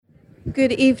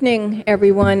Good evening,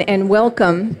 everyone, and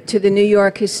welcome to the New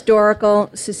York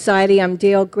Historical Society. I'm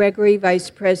Dale Gregory,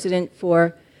 Vice President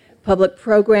for Public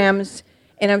Programs,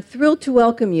 and I'm thrilled to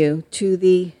welcome you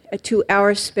to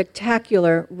our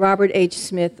spectacular Robert H.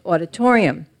 Smith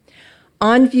Auditorium.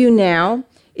 On view now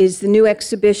is the new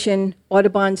exhibition,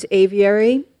 Audubon's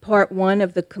Aviary, Part 1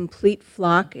 of the Complete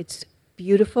Flock. It's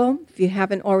beautiful. If you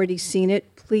haven't already seen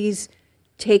it, please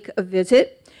take a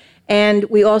visit. And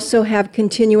we also have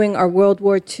continuing our World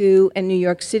War II and New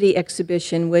York City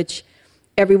exhibition, which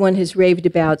everyone has raved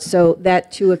about. So that,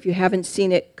 too, if you haven't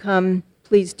seen it, come,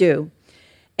 please do.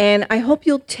 And I hope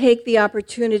you'll take the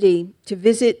opportunity to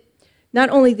visit not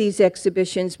only these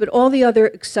exhibitions, but all the other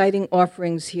exciting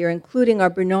offerings here, including our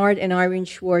Bernard and Irene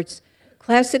Schwartz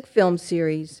Classic Film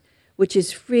Series, which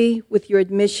is free with your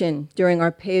admission during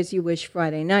our Pay-As-You-Wish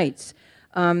Friday nights.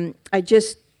 I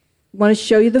just want to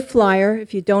show you the flyer.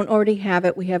 If you don't already have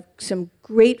it, we have some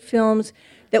great films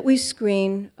that we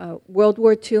screen, World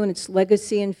War II and its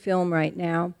legacy in film right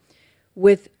now,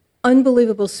 with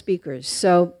unbelievable speakers.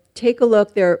 So take a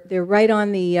look. They're right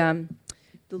on the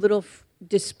little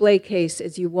display case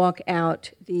as you walk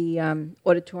out the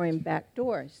auditorium back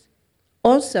doors.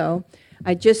 Also,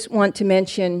 I just want to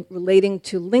mention, relating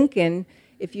to Lincoln,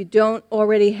 if you don't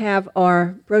already have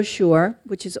our brochure,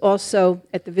 which is also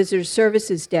at the Visitor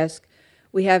Services desk,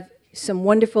 we have some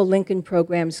wonderful Lincoln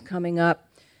programs coming up.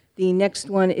 The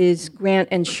next one is Grant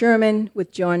and Sherman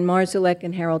with John Marzalek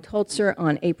and Harold Holzer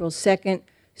on April 2nd.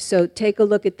 So take a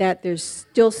look at that. There's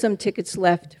still some tickets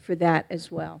left for that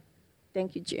as well.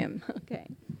 Thank you, Jim. Okay.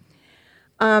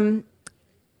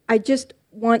 I just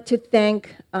want to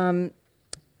thank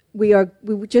we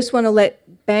just want to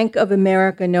let Bank of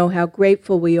America know how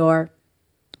grateful we are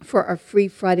for our free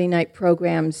Friday night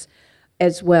programs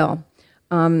as well.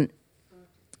 And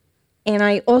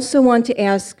I also want to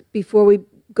ask, before we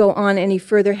go on any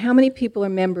further, how many people are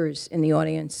members in the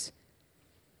audience?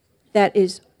 That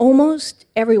is almost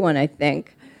everyone, I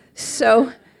think.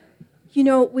 So, you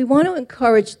know, we want to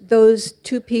encourage those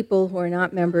two people who are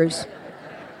not members.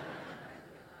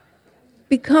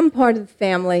 Become part of the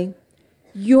family.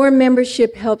 Your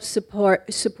membership helps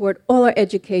support all our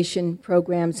education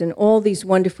programs and all these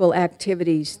wonderful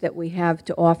activities that we have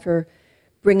to offer,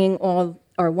 bringing all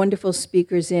our wonderful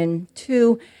speakers in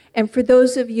too. And for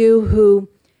those of you who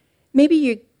maybe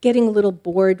you're getting a little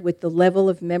bored with the level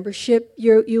of membership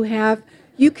you have,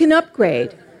 you can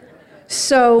upgrade.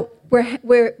 So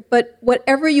but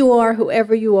whatever you are,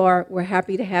 whoever you are, we're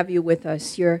happy to have you with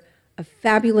us. You're a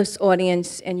fabulous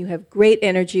audience, and you have great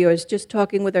energy. I was just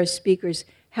talking with our speakers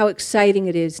how exciting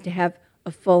it is to have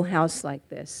a full house like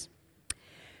this.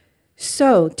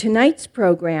 So tonight's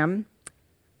program,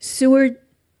 Seward,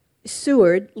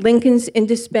 Lincoln's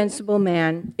Indispensable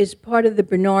Man, is part of the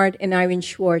Bernard and Irene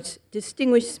Schwartz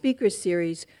Distinguished Speaker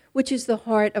Series, which is the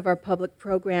heart of our public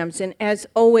programs. And as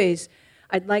always,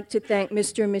 I'd like to thank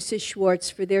Mr. and Mrs. Schwartz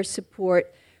for their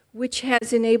support, which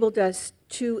has enabled us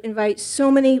to invite so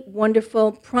many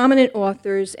wonderful, prominent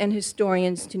authors and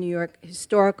historians to New York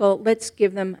Historical. Let's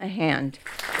give them a hand.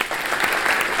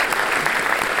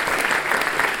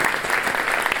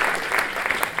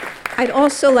 I'd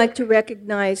also like to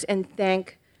recognize and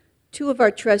thank two of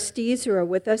our trustees who are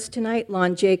with us tonight,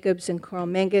 Lon Jacobs and Carl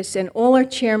Menges, and all our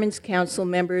Chairman's Council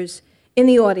members in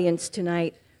the audience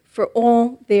tonight for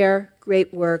all their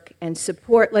great work and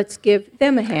support. Let's give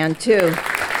them a hand, too.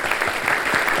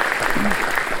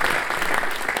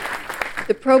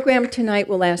 The program tonight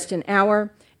will last an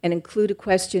hour and include a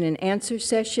question and answer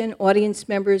session. Audience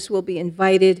members will be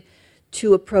invited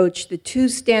to approach the two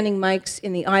standing mics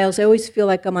in the aisles. I always feel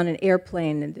like I'm on an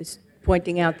airplane and just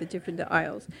pointing out the different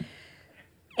aisles.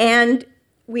 And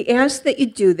we ask that you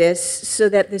do this so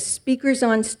that the speakers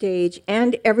on stage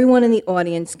and everyone in the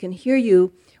audience can hear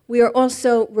you. We are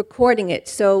also recording it,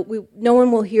 so no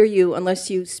one will hear you unless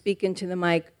you speak into the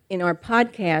mic in our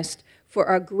podcast for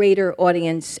our greater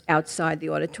audience outside the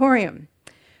auditorium.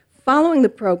 Following the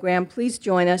program, please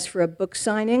join us for a book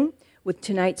signing with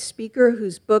tonight's speaker,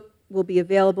 whose book will be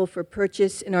available for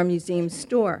purchase in our museum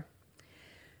store.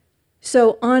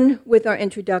 So on with our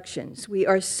introductions. We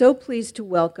are so pleased to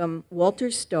welcome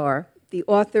Walter Starr, the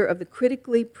author of the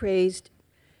critically praised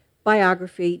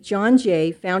biography, John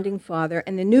Jay, Founding Father,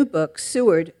 and the new book,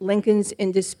 Seward, Lincoln's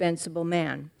Indispensable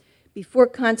Man. Before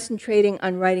concentrating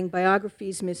on writing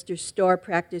biographies, Mr. Starr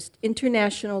practiced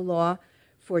international law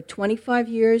for 25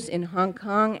 years in Hong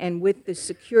Kong and with the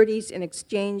Securities and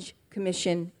Exchange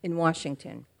Commission in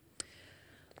Washington.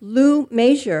 Lou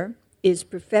Major is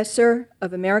Professor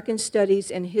of American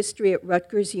Studies and History at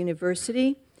Rutgers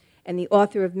University and the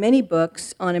author of many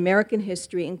books on American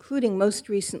history, including most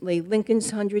recently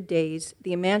Lincoln's 100 Days,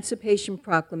 the Emancipation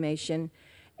Proclamation,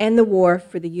 and the War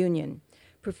for the Union.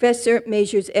 Professor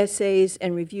Mazur's essays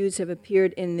and reviews have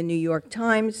appeared in the New York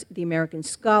Times, the American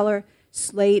Scholar,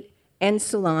 Slate, and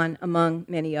Salon, among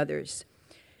many others.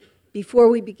 Before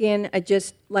we begin, I'd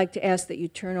just like to ask that you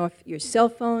turn off your cell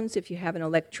phones. If you have an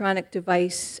electronic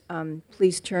device,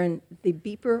 please turn the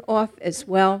beeper off as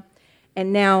well.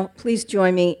 And now, please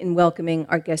join me in welcoming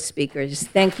our guest speakers.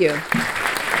 Thank you.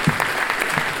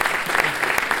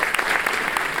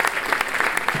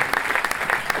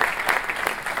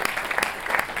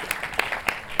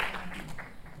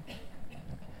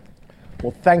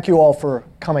 Well, thank you all for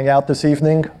coming out this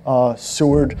evening.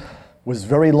 Seward was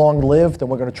very long-lived, and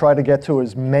we're going to try to get to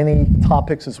as many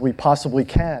topics as we possibly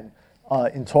can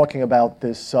in talking about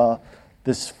this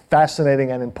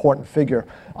fascinating and important figure.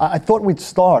 I thought we'd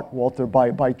start, Walter,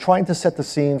 by trying to set the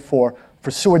scene for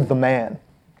Seward the man,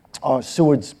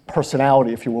 Seward's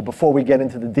personality, if you will, before we get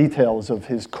into the details of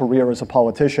his career as a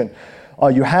politician.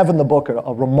 You have in the book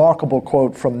a remarkable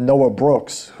quote from Noah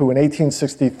Brooks, who in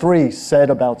 1863 said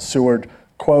about Seward,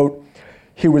 quote,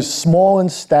 "He was small in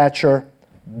stature,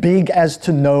 big as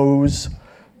to nose,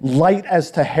 light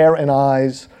as to hair and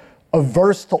eyes,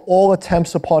 averse to all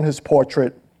attempts upon his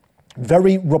portrait,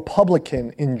 very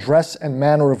republican in dress and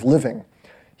manner of living.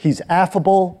 He's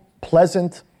affable,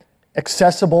 pleasant,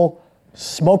 accessible,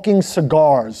 smoking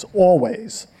cigars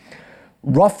always,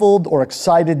 ruffled or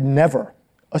excited never,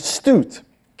 astute,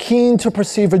 keen to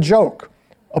perceive a joke,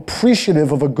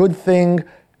 appreciative of a good thing,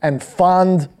 and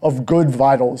fond of good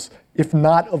vitals, if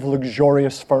not of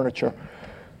luxurious furniture."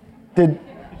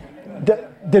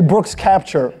 Did Brooks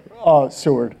capture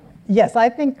Seward? Yes, I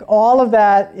think all of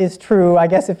that is true. I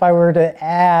guess if I were to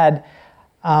add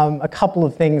a couple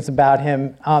of things about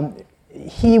him,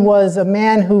 he was a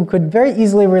man who could very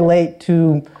easily relate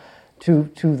to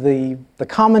the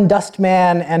common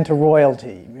dustman and to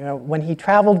royalty. You know, when he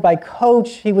traveled by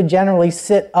coach, he would generally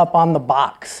sit up on the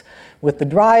box with the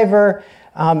driver,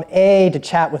 A, to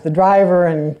chat with the driver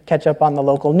and catch up on the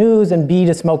local news, and B,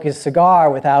 to smoke his cigar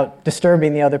without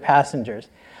disturbing the other passengers.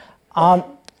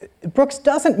 Brooks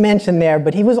doesn't mention there,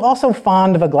 but he was also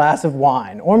fond of a glass of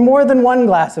wine, or more than one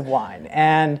glass of wine.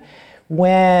 And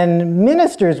when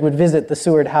ministers would visit the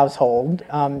Seward household,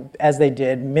 as they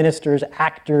did, ministers,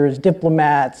 actors,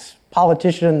 diplomats,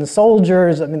 politicians,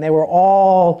 soldiers, I mean, they were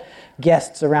all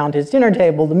guests around his dinner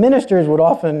table. The ministers would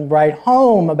often write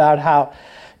home about how,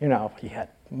 you know, he had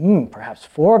perhaps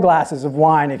 4 glasses of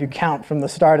wine if you count from the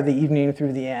start of the evening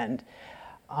through the end.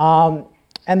 And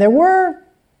there were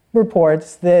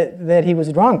reports that he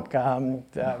was drunk.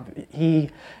 He,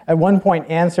 at one point,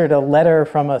 answered a letter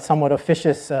from a somewhat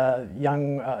officious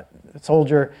young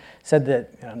soldier, said that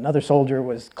another soldier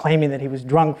was claiming that he was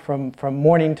drunk from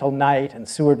morning till night, and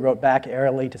Seward wrote back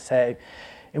airily to say,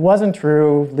 "It wasn't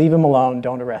true, leave him alone,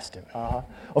 don't arrest him."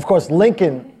 Of course,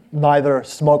 Lincoln neither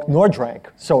smoked nor drank,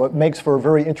 so it makes for a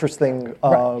very interesting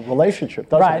relationship,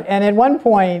 doesn't it? Right, and at one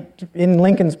point in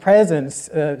Lincoln's presence,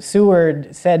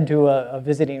 Seward said to a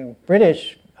visiting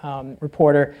British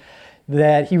reporter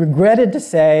that he regretted to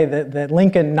say that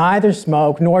Lincoln neither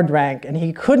smoked nor drank, and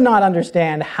he could not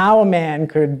understand how a man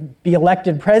could be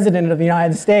elected president of the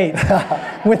United States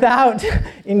without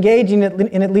engaging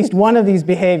in at least one of these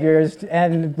behaviors.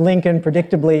 And Lincoln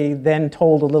predictably then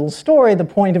told a little story, the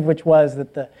point of which was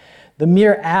that the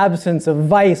mere absence of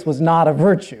vice was not a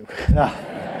virtue.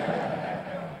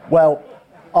 Well,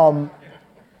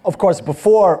 of course,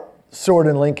 before Seward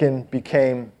and Lincoln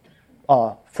became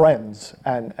friends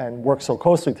and worked so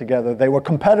closely together, they were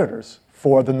competitors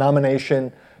for the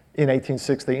nomination in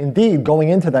 1860. Indeed, going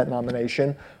into that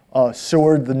nomination,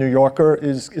 Seward, the New Yorker,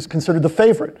 is considered the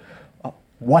favorite.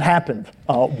 What happened?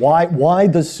 Why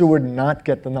does Seward not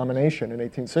get the nomination in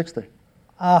 1860?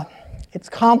 It's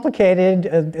complicated.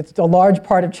 It's a large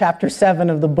part of Chapter 7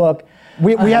 of the book.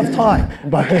 We have time.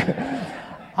 But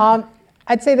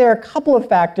I'd say there are a couple of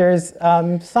factors,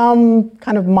 some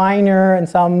kind of minor and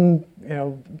some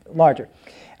larger.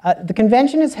 The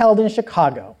convention is held in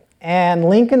Chicago, and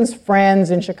Lincoln's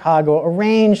friends in Chicago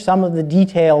arrange some of the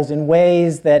details in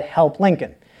ways that help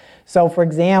Lincoln. So, for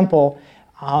example,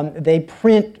 they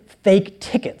print fake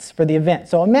tickets for the event.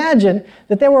 So imagine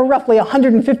that there were roughly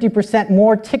 150%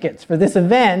 more tickets for this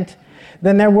event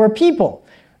than there were people.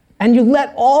 And you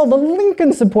let all the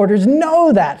Lincoln supporters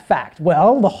know that fact.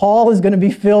 Well, the hall is going to be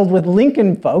filled with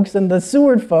Lincoln folks, and the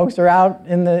Seward folks are out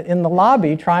in the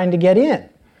lobby trying to get in.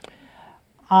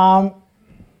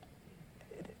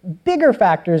 Bigger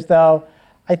factors, though,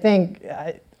 I think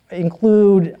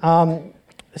include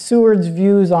Seward's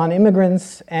views on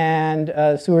immigrants and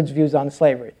Seward's views on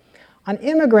slavery. On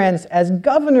immigrants, as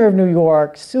governor of New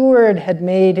York, Seward had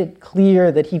made it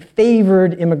clear that he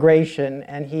favored immigration,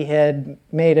 and he had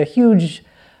made a huge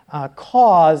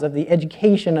cause of the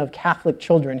education of Catholic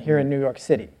children here in New York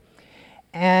City.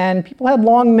 And people had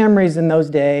long memories in those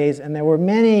days, and there were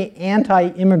many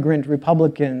anti-immigrant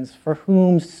Republicans for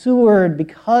whom Seward,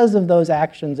 because of those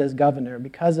actions as governor,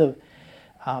 because of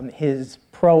his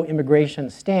pro-immigration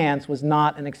stance, was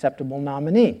not an acceptable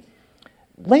nominee.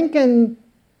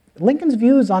 Lincoln's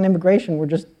views on immigration were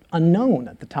just unknown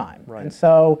at the time. Right. And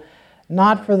so,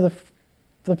 not for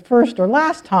the first or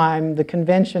last time, the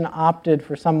convention opted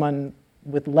for someone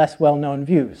with less well-known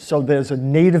views. So there's a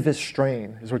nativist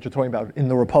strain, is what you're talking about, in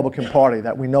the Republican Party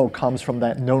that we know comes from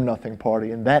that Know-Nothing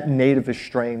Party, and that nativist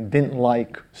strain didn't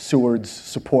like Seward's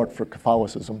support for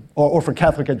Catholicism or for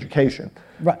Catholic education.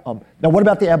 Right. Now, what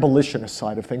about the abolitionist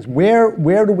side of things?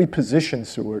 Where do we position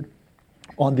Seward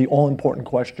on the all-important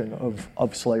question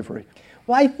of slavery?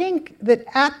 Well, I think that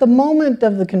at the moment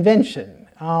of the convention,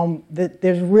 that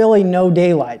there's really no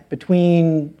daylight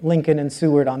between Lincoln and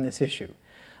Seward on this issue.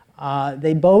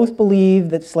 They both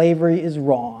believe that slavery is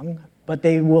wrong, but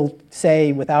they will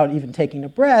say, without even taking a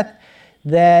breath,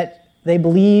 that they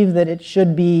believe that it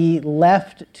should be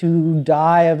left to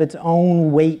die of its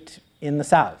own weight in the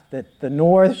South, that the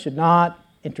North should not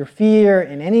interfere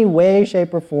in any way,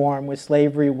 shape, or form with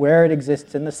slavery where it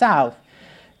exists in the South,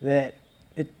 that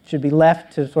it should be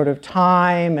left to sort of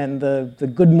time and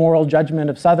the good moral judgment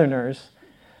of Southerners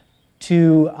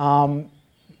to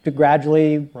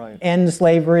gradually end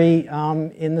slavery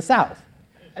in the South.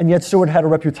 And yet Seward had a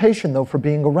reputation, though, for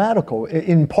being a radical,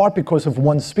 in part because of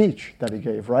one speech that he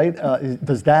gave, right?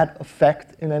 Does that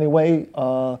affect in any way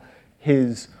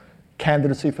his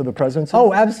candidacy for the presidency?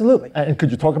 Oh, absolutely. And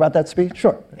could you talk about that speech?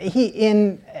 Sure.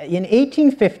 In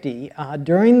 1850,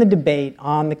 during the debate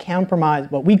on the compromise,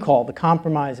 what we call the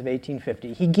Compromise of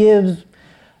 1850, he gives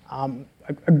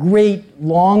a great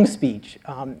long speech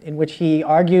in which he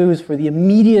argues for the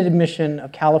immediate admission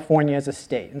of California as a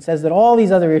state and says that all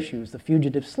these other issues, the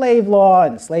fugitive slave law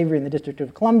and slavery in the District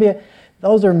of Columbia,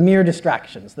 those are mere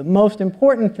distractions. The most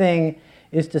important thing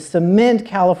is to cement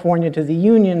California to the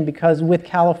Union, because with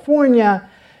California,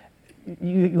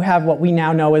 you have what we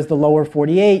now know as the lower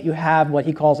 48. You have what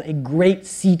he calls a great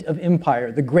seat of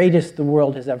empire, the greatest the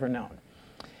world has ever known.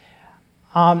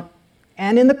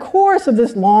 And in the course of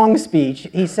this long speech,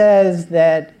 he says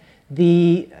that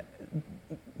the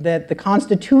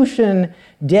Constitution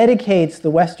dedicates the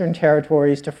Western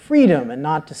territories to freedom and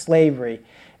not to slavery,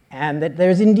 and that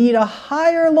there's indeed a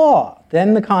higher law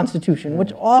than the Constitution,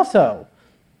 which also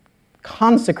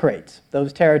consecrates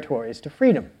those territories to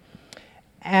freedom.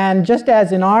 And just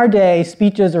as in our day,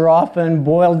 speeches are often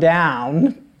boiled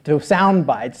down to sound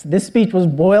bites, this speech was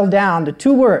boiled down to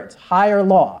two words: higher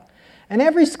law. And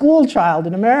every school child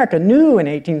in America knew in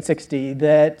 1860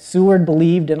 that Seward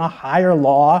believed in a higher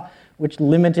law which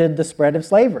limited the spread of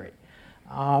slavery.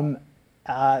 So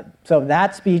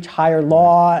that speech, higher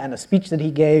law, and a speech that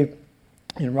he gave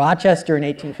in Rochester in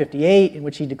 1858, in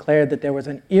which he declared that there was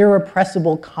an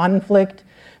irrepressible conflict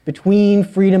between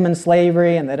freedom and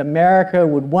slavery, and that America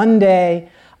would one day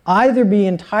either be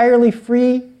entirely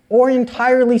free or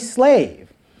entirely slave.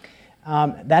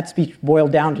 That speech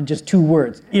boiled down to just two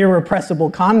words: irrepressible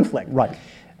conflict. Right.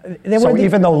 So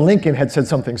even though Lincoln had said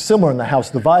something similar in the House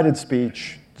Divided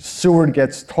speech, Seward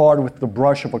gets tarred with the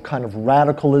brush of a kind of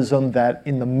radicalism that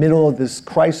in the middle of this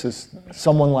crisis,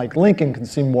 someone like Lincoln can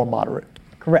seem more moderate.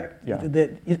 Correct. Yeah.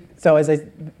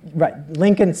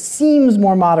 Lincoln seems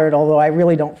more moderate, although I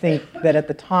really don't think that at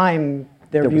the time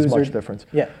their views was much difference.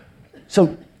 Yeah.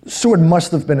 So Seward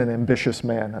must have been an ambitious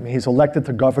man. I mean, he's elected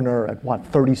to governor at,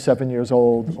 37 years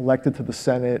old, elected to the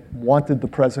Senate, wanted the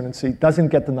presidency, doesn't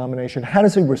get the nomination. How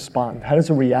does he respond? How does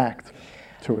he react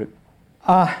to it?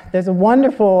 There's a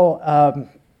wonderful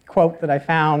quote that I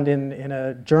found in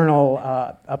a journal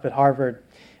up at Harvard.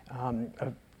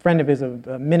 A friend of his,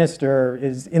 a minister,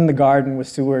 is in the garden with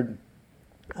Seward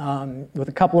with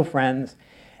a couple of friends,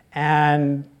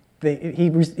 and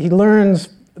he learns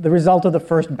the result of the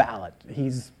first ballot.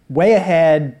 He's way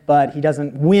ahead, but he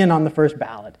doesn't win on the first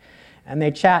ballot. And they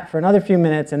chat for another few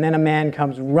minutes, and then a man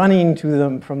comes running to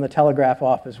them from the telegraph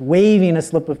office, waving a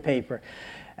slip of paper.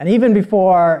 And even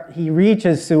before he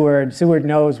reaches Seward, Seward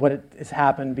knows what has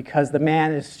happened, because the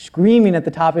man is screaming at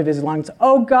the top of his lungs,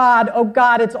 oh God,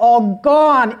 it's all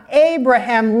gone.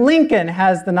 Abraham Lincoln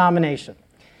has the nomination."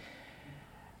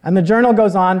 And the journal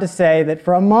goes on to say that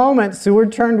for a moment,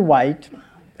 Seward turned white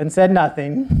and said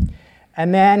nothing.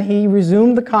 And then he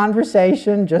resumed the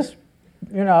conversation just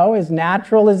as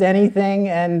natural as anything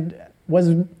and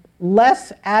was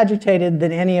less agitated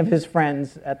than any of his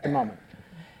friends at the moment.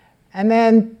 And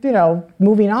then,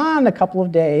 moving on a couple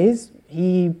of days,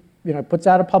 he, puts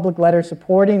out a public letter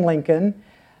supporting Lincoln,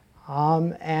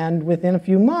 and within a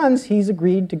few months, he's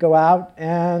agreed to go out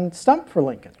and stump for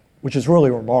Lincoln. Which is really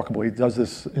remarkable. He does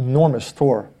this enormous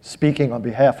tour, speaking on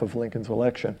behalf of Lincoln's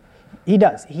election. He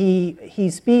does. He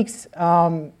speaks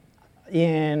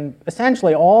in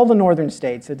essentially all the northern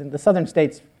states. The southern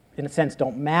states, in a sense,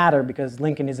 don't matter because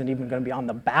Lincoln isn't even going to be on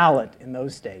the ballot in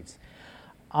those states.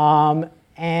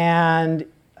 And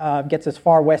gets as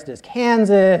far west as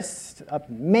Kansas, up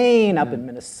in Maine, up in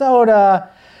Minnesota.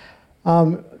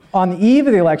 On the eve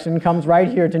of the election, comes right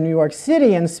here to New York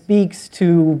City and speaks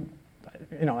to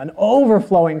an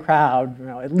overflowing crowd,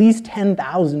 at least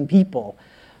 10,000 people.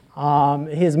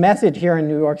 His message here in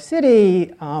New York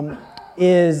City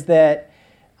is that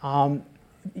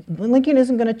Lincoln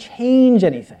isn't going to change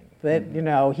anything,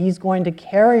 that he's going to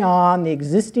carry on the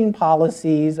existing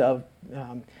policies of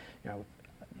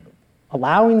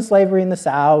allowing slavery in the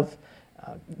South,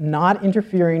 not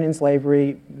interfering in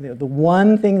slavery. The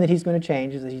one thing that he's going to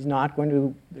change is that he's not going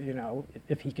to,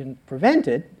 if he can prevent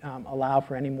it, allow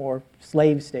for any more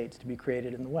slave states to be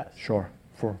created in the West. Sure.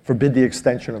 Forbid the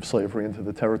extension of slavery into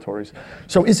the territories.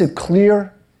 So is it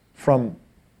clear from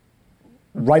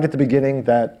right at the beginning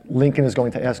that Lincoln is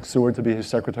going to ask Seward to be his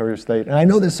Secretary of State? And I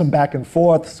know there's some back and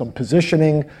forth, some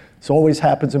positioning. This always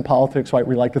happens in politics, right?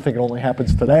 We like to think it only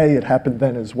happens today. It happened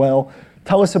then as well.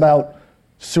 Tell us about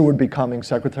Seward becoming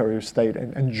Secretary of State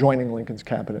and joining Lincoln's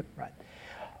cabinet. Right.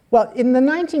 Well, in the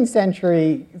 19th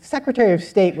century, Secretary of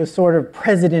State was sort of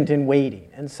president in waiting.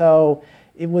 And so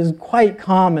it was quite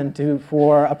common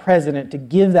for a president to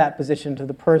give that position to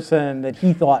the person that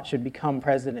he thought should become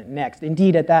president next.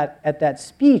 Indeed, at that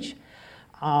speech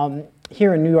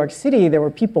here in New York City, there were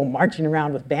people marching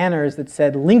around with banners that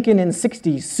said, "Lincoln in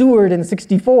 60, Seward in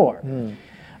 64."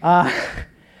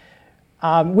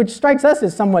 Which strikes us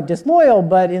as somewhat disloyal,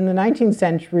 but in the 19th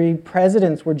century,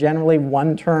 presidents were generally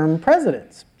one-term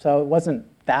presidents, so it wasn't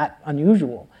that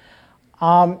unusual.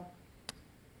 So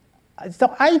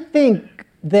I think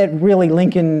that really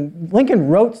Lincoln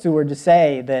wrote Seward to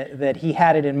say that he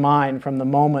had it in mind from the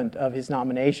moment of his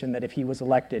nomination that if he was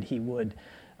elected, he would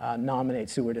nominate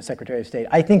Seward as Secretary of State.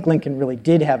 I think Lincoln really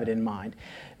did have it in mind.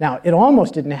 Now, it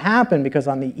almost didn't happen because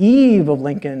on the eve of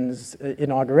Lincoln's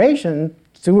inauguration,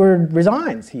 Seward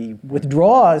resigns. He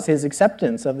withdraws his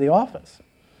acceptance of the office.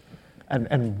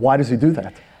 And why does he do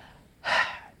that?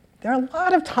 There are a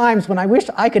lot of times when I wish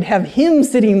I could have him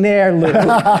sitting there, Lou,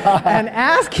 and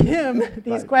ask him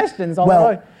these questions.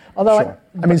 Although sure.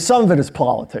 I mean, some of it is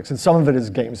politics, and some of it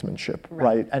is gamesmanship,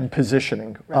 right? And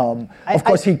positioning. Right. Of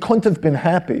course, he couldn't have been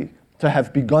happy to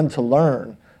have begun to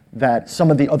learn that some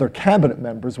of the other cabinet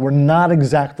members were not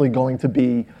exactly going to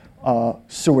be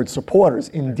Seward supporters.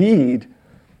 Indeed,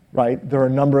 right, there are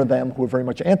a number of them who are very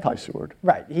much anti-Seward.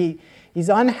 Right. He's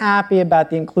unhappy about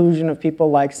the inclusion of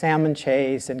people like Salmon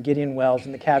Chase and Gideon Welles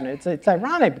in the cabinet. It's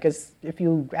ironic because if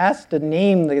you asked to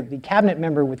name the cabinet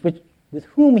member with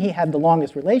whom he had the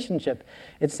longest relationship,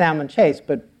 it's Salmon Chase.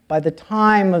 But by the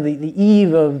time of the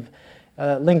eve of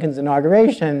Lincoln's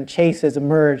inauguration, Chase has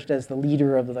emerged as the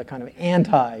leader of the kind of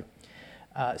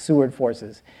anti-Seward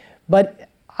forces. But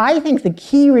I think the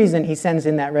key reason he sends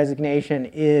in that resignation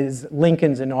is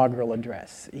Lincoln's inaugural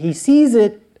address. He sees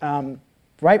it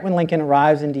right when Lincoln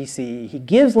arrives in D.C. He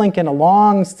gives Lincoln a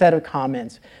long set of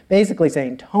comments, basically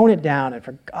saying, tone it down, and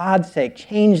for God's sake,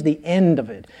 change the end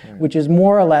of it, which is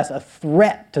more or less a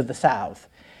threat to the South.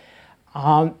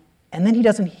 And then he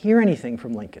doesn't hear anything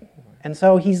from Lincoln. And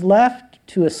so he's left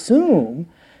to assume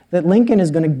that Lincoln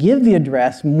is going to give the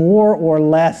address more or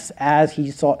less as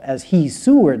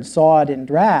Seward, saw it in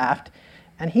draft,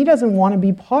 and he doesn't want to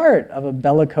be part of a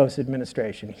bellicose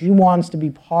administration. He wants to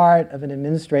be part of an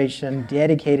administration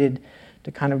dedicated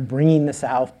to kind of bringing the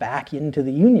South back into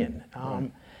the Union.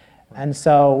 And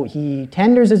so he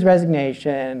tenders his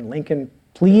resignation. Lincoln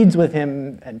pleads with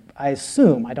him, and I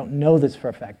assume, I don't know this for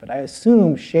a fact, but I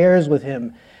assume shares with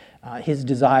him his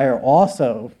desire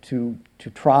also to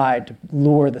try to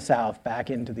lure the South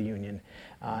back into the Union.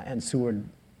 And Seward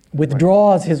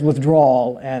withdraws his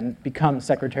withdrawal and becomes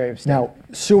Secretary of State. Now,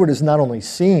 Seward is not only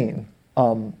seen,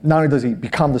 not only does he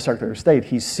become the Secretary of State,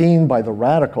 he's seen by the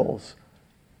radicals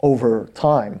over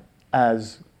time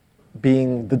as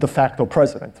being the de facto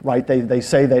president, right? They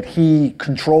say that he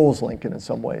controls Lincoln in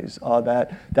some ways,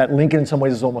 that Lincoln in some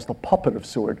ways is almost a puppet of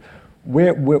Seward.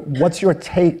 What's your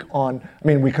take on, I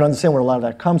mean, we can understand where a lot of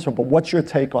that comes from, but what's your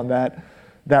take on that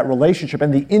relationship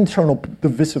and the internal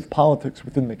divisive politics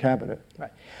within the cabinet?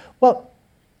 Right. Well,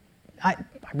 I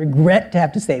regret to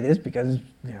have to say this because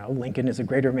Lincoln is a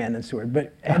greater man than Seward,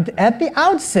 but at the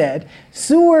outset,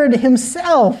 Seward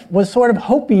himself was sort of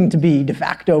hoping to be de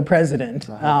facto president,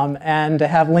 and to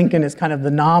have Lincoln as kind of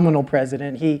the nominal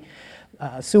president.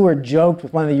 Seward joked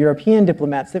with one of the European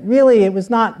diplomats that really it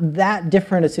was not that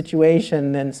different a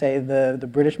situation than, say, the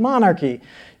British monarchy.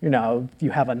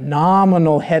 You have a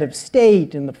nominal head of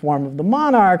state in the form of the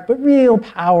monarch, but real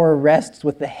power rests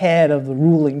with the head of the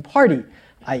ruling party,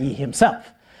 i.e.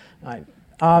 himself. Right?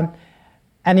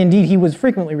 And indeed, he was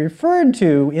frequently referred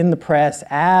to in the press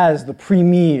as the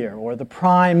premier or the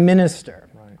prime minister.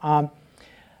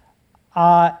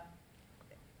 Right.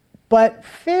 But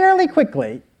fairly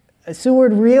quickly,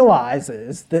 Seward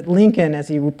realizes that Lincoln, as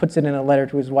he puts it in a letter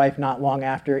to his wife not long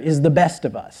after, is the best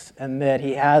of us, and that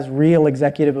he has real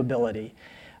executive ability.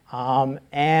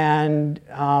 And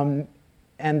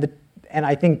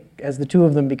I think as the two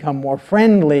of them become more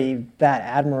friendly, that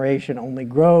admiration only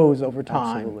grows over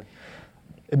time. Absolutely.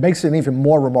 It makes it an even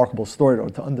more remarkable story, though,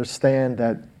 to understand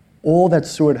that all that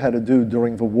Seward had to do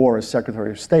during the war as Secretary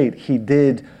of State, he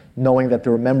did knowing that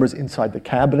there were members inside the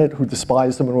cabinet who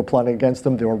despised him and were plotting against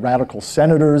him. There were radical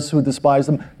senators who despised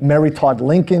him. Mary Todd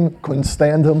Lincoln couldn't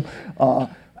stand him.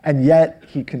 And yet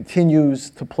he continues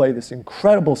to play this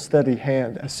incredible steady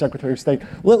hand as Secretary of State.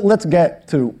 Let's get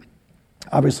to,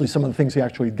 obviously, some of the things he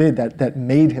actually did that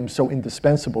made him so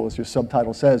indispensable, as your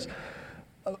subtitle says.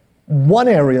 One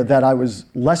area that I was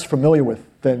less familiar with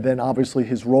than obviously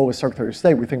his role as Secretary of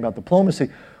State, we think about diplomacy,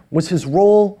 was his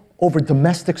role over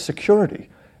domestic security.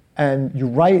 And you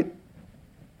write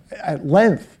at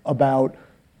length about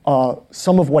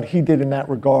some of what he did in that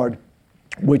regard,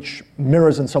 which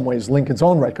mirrors in some ways Lincoln's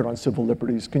own record on civil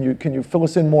liberties. Can you fill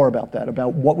us in more about that,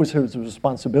 about what was his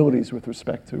responsibilities with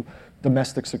respect to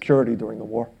domestic security during the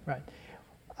war? Right.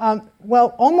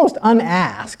 Well, almost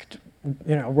unasked,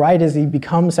 right as he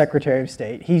becomes Secretary of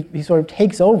State, he sort of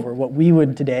takes over what we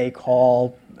would today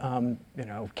call,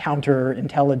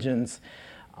 counterintelligence,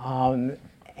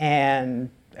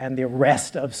 and the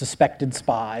arrest of suspected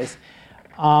spies.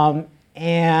 By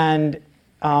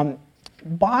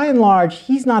and large,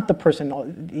 he's not the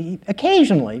person.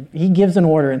 Occasionally, he gives an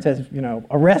order and says,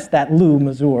 arrest that Lou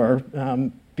Mazur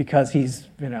because he's,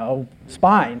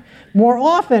 spying. More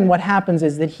often, what happens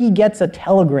is that he gets a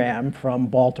telegram from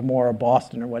Baltimore or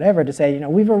Boston or whatever to say,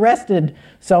 we've arrested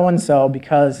so-and-so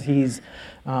because he's,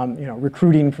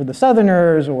 recruiting for the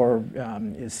Southerners or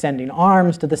is sending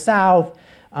arms to the South.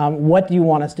 What do you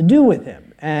want us to do with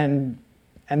him? And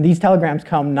these telegrams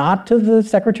come not to the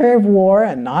Secretary of War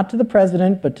and not to the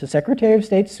President, but to Secretary of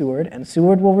State Seward, and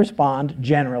Seward will respond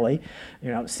generally,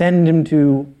 send him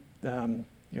to,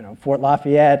 Fort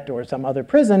Lafayette or some other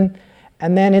prison,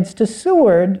 and then it's to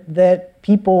Seward that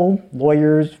people,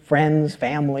 lawyers, friends,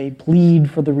 family,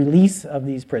 plead for the release of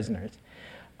these prisoners.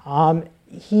 During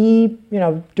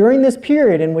this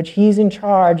period in which he's in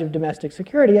charge of domestic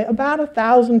security, about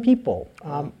 1,000 people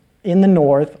in the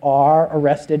North are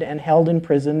arrested and held in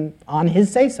prison on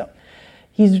his say-so.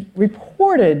 He's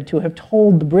reported to have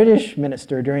told the British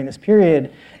minister during this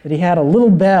period that he had a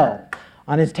little bell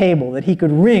on his table that he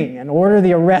could ring and order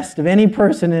the arrest of any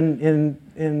person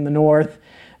in the North,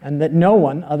 and that no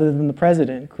one other than the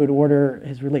president could order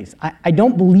his release. I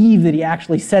don't believe that he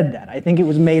actually said that. I think it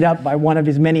was made up by one of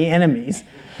his many enemies.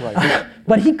 Right.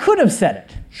 But he could have said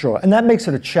it. Sure, and that makes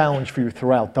it a challenge for you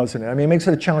throughout, doesn't it? I mean, it makes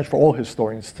it a challenge for all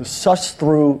historians to suss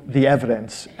through the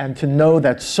evidence and to know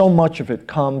that so much of it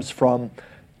comes from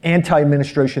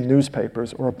anti-administration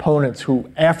newspapers or opponents who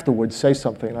afterwards say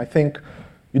something. And I think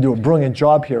you do a brilliant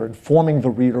job here informing the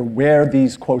reader where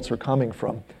these quotes are coming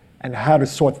from and how to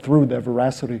sort through their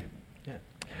veracity. Yeah.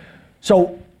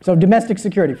 So domestic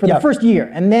security for the first year.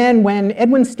 And then when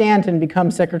Edwin Stanton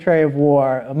becomes Secretary of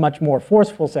War, a much more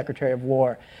forceful Secretary of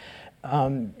War,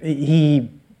 he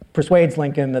persuades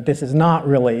Lincoln that this is not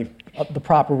really the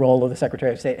proper role of the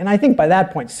Secretary of State. And I think by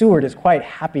that point, Seward is quite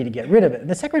happy to get rid of it.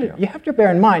 The Secretary, you have to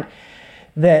bear in mind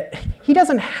that he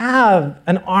doesn't have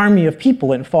an army of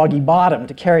people in Foggy Bottom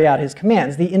to carry out his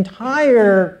commands. The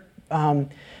entire,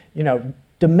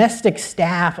 domestic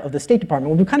staff of the State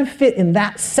Department would kind of fit in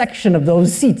that section of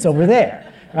those seats over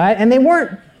there, right? And they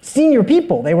weren't senior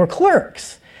people, they were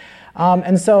clerks.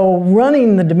 And so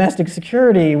running the domestic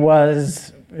security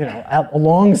was,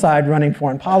 alongside running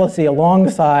foreign policy,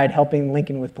 alongside helping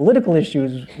Lincoln with political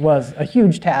issues, was a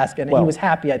huge task, and he was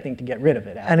happy, I think, to get rid of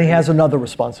it. And he has another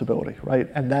responsibility, right?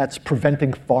 And that's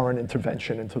preventing foreign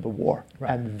intervention into the war.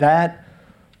 Right. And that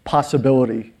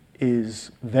possibility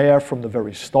is there from the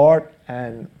very start,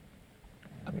 and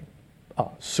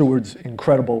Seward's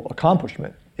incredible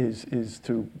accomplishment is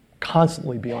to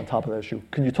constantly be on top of that issue.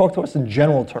 Can you talk to us in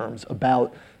general terms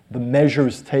about the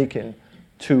measures taken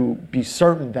to be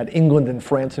certain that England and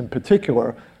France in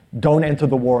particular don't enter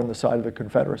the war on the side of the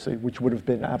Confederacy, which would have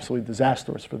been absolutely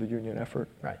disastrous for the Union effort?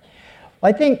 Right.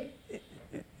 Well, I think,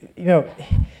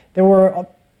 there were,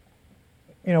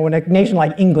 when a nation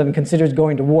like England considers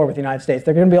going to war with the United States,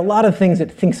 there are going to be a lot of things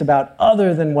it thinks about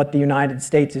other than what the United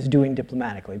States is doing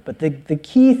diplomatically. But the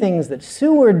key things that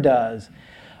Seward does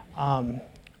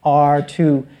are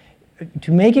to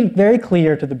make it very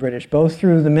clear to the British, both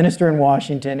through the minister in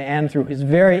Washington and through his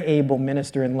very able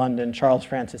minister in London, Charles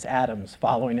Francis Adams,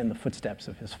 following in the footsteps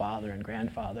of his father and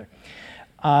grandfather,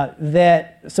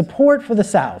 that support for the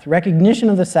South, recognition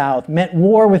of the South, meant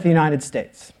war with the United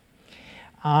States.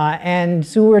 And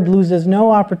Seward loses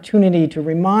no opportunity to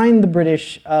remind the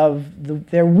British of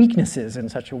their weaknesses in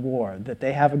such a war, that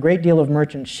they have a great deal of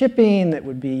merchant shipping that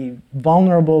would be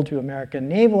vulnerable to American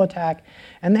naval attack,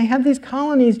 and they have these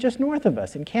colonies just north of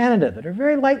us in Canada that are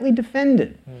very lightly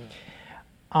defended.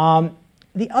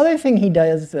 The other thing he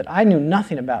does that I knew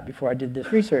nothing about before I did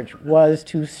this research was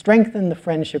to strengthen the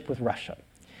friendship with Russia.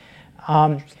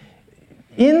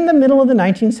 In the middle of the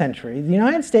 19th century, the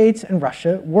United States and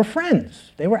Russia were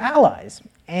friends. They were allies.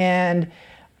 And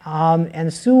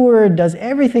Seward does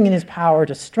everything in his power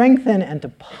to strengthen and to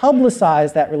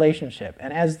publicize that relationship.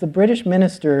 And as the British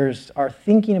ministers are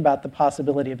thinking about the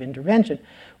possibility of intervention,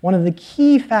 one of the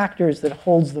key factors that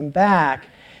holds them back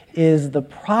is the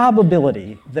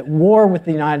probability that war with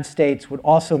the United States would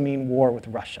also mean war with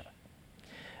Russia.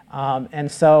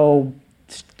 And so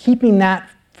keeping that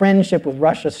friendship with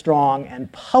Russia strong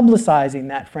and publicizing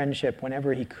that friendship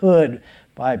whenever he could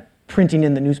by printing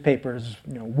in the newspapers,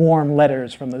 warm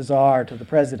letters from the Tsar to the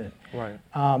president, right.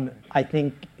 I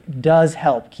think does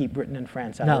help keep Britain and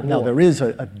France out of the war. Now, there is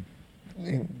a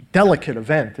delicate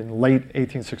event in late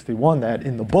 1861 that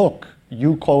in the book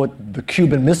you call it the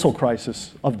Cuban Missile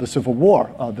Crisis of the Civil War,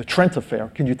 the Trent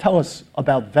Affair. Can you tell us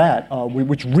about that,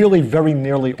 which really very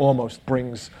nearly almost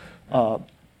brings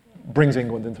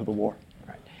England into the war?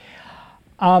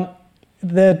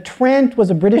 The Trent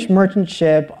was a British merchant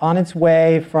ship on its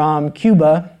way from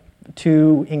Cuba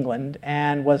to England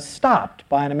and was stopped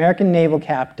by an American naval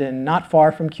captain not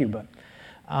far from Cuba.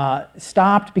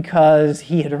 Stopped because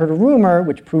he had heard a rumor,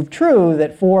 which proved true,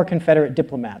 that 4 Confederate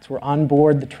diplomats were on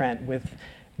board the Trent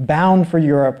bound for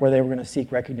Europe where they were going to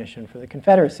seek recognition for the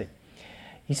Confederacy.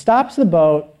 He stops the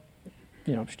boat,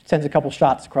 sends a couple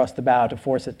shots across the bow to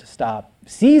force it to stop,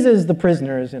 seizes the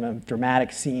prisoners in a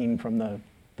dramatic scene from the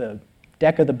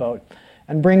deck of the boat,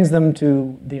 and brings them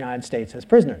to the United States as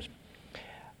prisoners.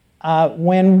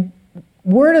 When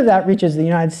word of that reaches the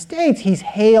United States, he's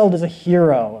hailed as a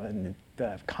hero, and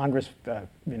Congress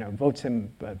votes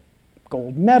him a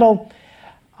gold medal.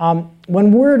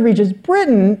 When word reaches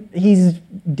Britain, he's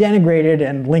denigrated,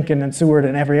 and Lincoln and Seward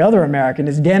and every other American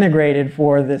is denigrated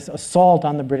for this assault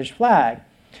on the British flag.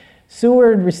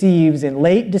 Seward receives in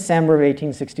late December of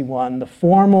 1861 the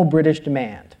formal British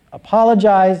demand: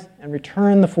 apologize and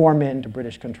return the 4 men to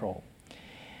British control.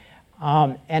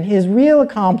 And his real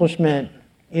accomplishment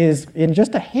is in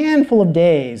just a handful of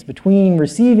days between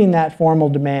receiving that formal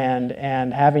demand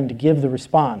and having to give the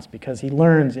response, because he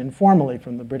learns informally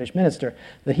from the British minister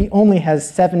that he only has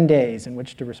 7 days in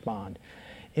which to respond.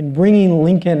 In bringing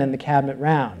Lincoln and the cabinet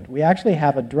round, we actually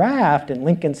have a draft in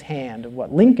Lincoln's hand of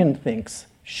what Lincoln thinks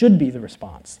should be the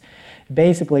response.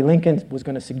 Basically, Lincoln was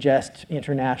going to suggest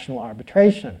international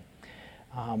arbitration,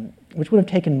 which would have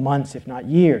taken months, if not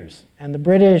years. And the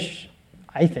British,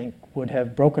 I think, would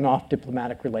have broken off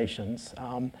diplomatic relations,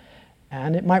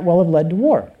 and it might well have led to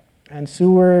war. And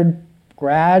Seward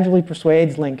gradually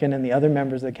persuades Lincoln and the other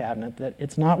members of the cabinet that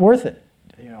it's not worth it.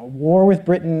 War with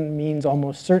Britain means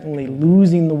almost certainly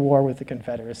losing the war with the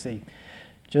Confederacy.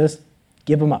 Just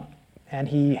give them up. And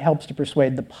he helps to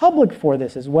persuade the public for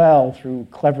this as well through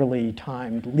cleverly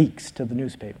timed leaks to the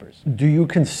newspapers. Do you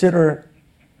consider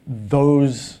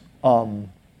those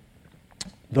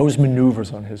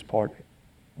maneuvers on his part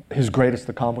his greatest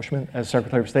accomplishment as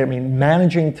Secretary of State? I mean,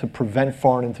 managing to prevent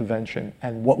foreign intervention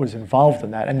and what was involved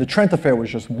in that. And the Trent Affair was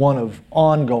just one of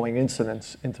ongoing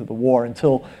incidents into the war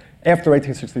until after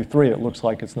 1863, it looks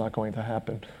like it's not going to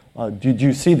happen. Did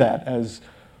you see that as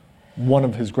one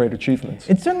of his great achievements?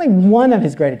 It's certainly one of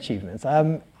his great achievements.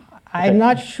 I'm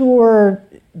not sure.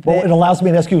 Well, it allows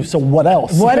me to ask you, so what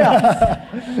else? What else?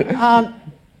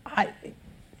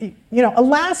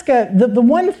 Alaska, the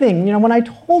one thing, when I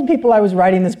told people I was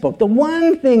writing this book, the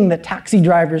one thing that taxi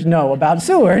drivers know about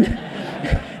Seward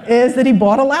is that he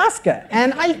bought Alaska.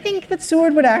 And I think that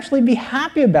Seward would actually be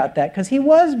happy about that because he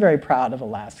was very proud of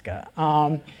Alaska.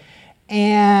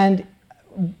 And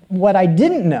what I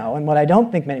didn't know, and what I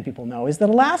don't think many people know, is that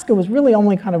Alaska was really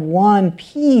only kind of one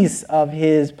piece of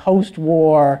his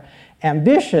post-war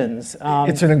ambitions.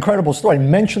 It's an incredible story.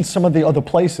 Mention some of the other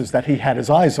places that he had his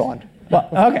eyes on. Well,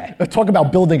 okay. Talk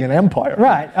about building an empire.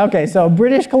 Right, okay, so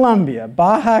British Columbia,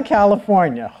 Baja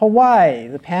California, Hawaii,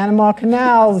 the Panama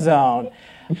Canal Zone.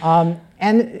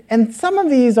 And some of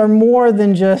these are more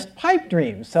than just pipe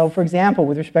dreams. So for example,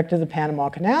 with respect to the Panama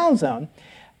Canal Zone,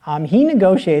 he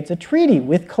negotiates a treaty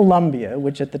with Colombia,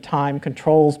 which at the time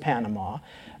controls Panama,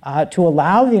 to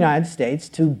allow the United States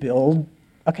to build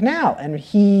a canal. And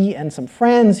he and some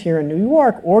friends here in New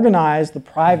York organized the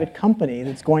private company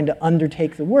that's going to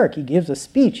undertake the work. He gives a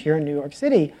speech here in New York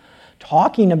City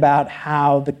talking about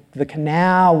how the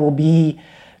canal will be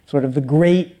sort of the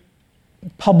great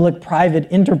public-private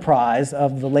enterprise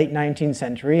of the late 19th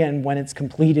century, and when it's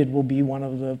completed will be one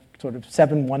of the sort of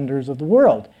 7 wonders of the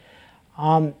world.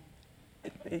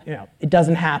 It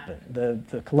doesn't happen.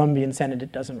 The Colombian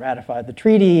Senate doesn't ratify the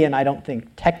treaty, and I don't think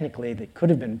technically that could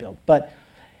have been built. But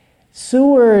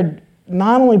Seward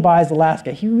not only buys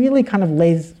Alaska, he really kind of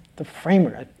lays the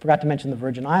framework. I forgot to mention the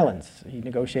Virgin Islands. He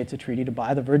negotiates a treaty to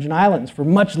buy the Virgin Islands for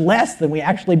much less than we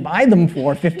actually buy them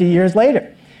for 50 years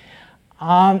later.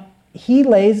 He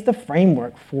lays the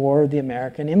framework for the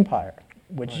American empire,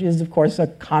 which is, of course, a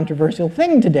controversial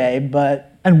thing today, but...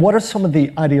 And what are some of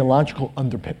the ideological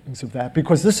underpinnings of that?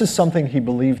 Because this is something he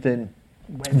believed in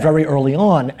very early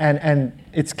on, and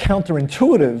it's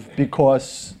counterintuitive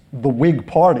because the Whig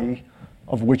Party,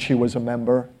 of which he was a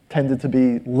member, tended to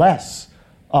be less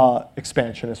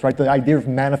expansionist, right? The idea of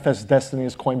manifest destiny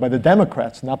is coined by the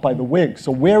Democrats, not by the Whigs.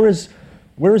 So where is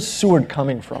Seward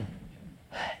coming from?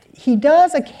 He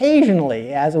does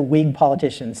occasionally, as a Whig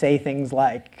politician, say things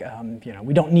like,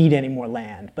 we don't need any more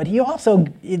land. But he also,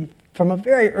 from a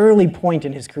very early point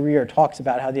in his career, talks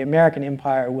about how the American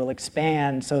empire will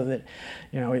expand so that,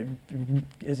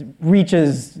 it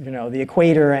reaches, the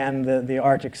equator and the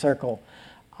Arctic Circle.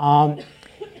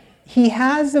 He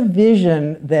has a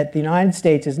vision that the United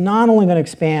States is not only going to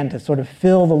expand to sort of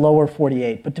fill the lower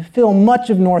 48, but to fill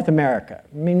much of North America.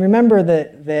 I mean, remember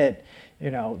that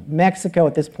Mexico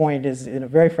at this point is in a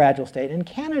very fragile state, and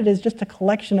Canada is just a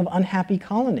collection of unhappy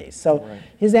colonies. So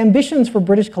his ambitions for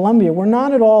British Columbia were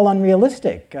not at all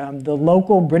unrealistic. The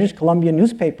local British Columbia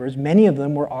newspapers, many of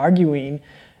them were arguing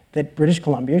that British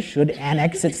Columbia should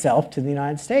annex itself to the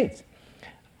United States.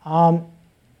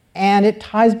 And it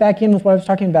ties back in with what I was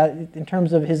talking about in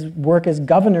terms of his work as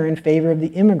governor in favor of the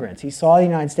immigrants. He saw the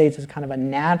United States as kind of a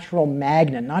natural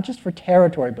magnet, not just for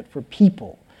territory, but for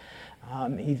people.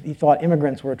 He thought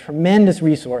immigrants were a tremendous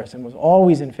resource and was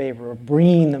always in favor of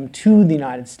bringing them to the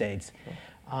United States.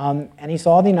 And he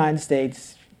saw the United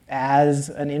States as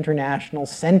an international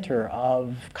center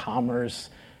of commerce,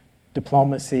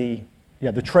 diplomacy.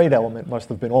 Yeah, the trade element must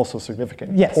have been also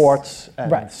significant. Yes. Ports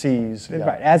and seas. Yeah.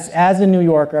 Right. As a New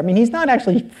Yorker, I mean, he's not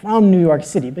actually from New York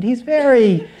City, but he's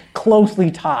very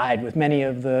closely tied with many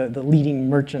of the leading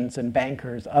merchants and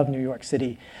bankers of New York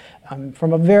City.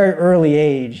 From a very early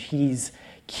age, he's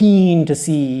keen to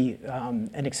see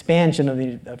an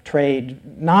expansion of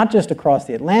trade, not just across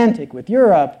the Atlantic with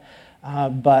Europe,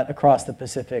 but across the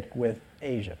Pacific with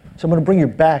Asia. So I'm going to bring you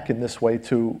back in this way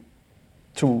to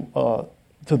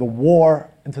the war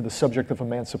and to the subject of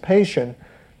emancipation,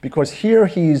 because here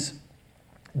he's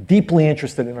deeply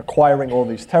interested in acquiring all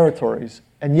these territories,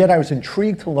 and yet I was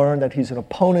intrigued to learn that he's an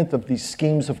opponent of these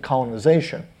schemes of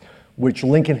colonization, which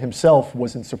Lincoln himself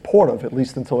was in support of, at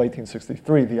least until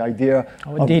 1863, the idea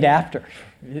indeed after.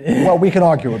 Well, we can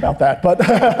argue about that,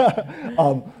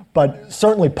 but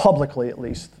certainly publicly, at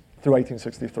least, through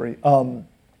 1863.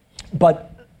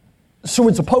 But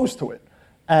Seward's opposed to it.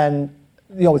 And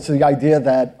it's the idea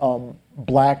that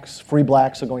free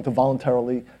blacks are going to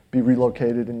voluntarily be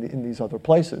relocated in these other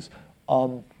places.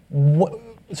 So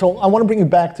I want to bring you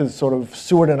back to sort of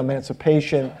Seward and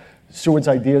emancipation, Seward's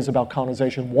ideas about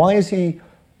colonization. Why is he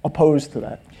opposed to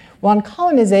that? Well, on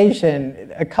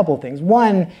colonization, a couple of things.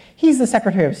 One, he's the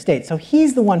Secretary of State, so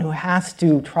he's the one who has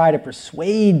to try to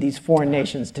persuade these foreign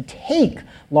nations to take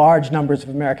large numbers of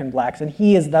American blacks, and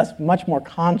he is thus much more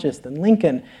conscious than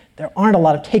Lincoln. There aren't a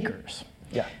lot of takers.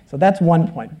 Yeah. So that's one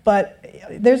point. But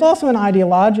there's also an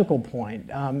ideological point,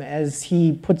 as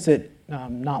he puts it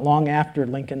not long after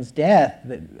Lincoln's death,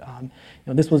 that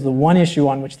this was the one issue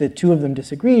on which the two of them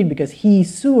disagreed, because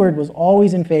Seward, was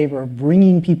always in favor of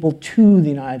bringing people to the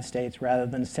United States rather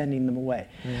than sending them away.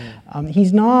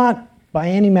 He's not, by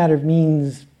any matter of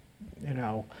means,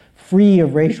 free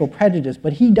of racial prejudice,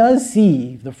 but he does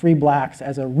see the free blacks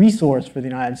as a resource for the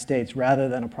United States rather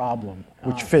than a problem.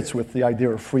 Which fits with the idea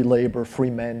of free labor, free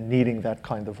men needing that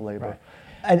kind of labor. Right.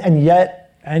 And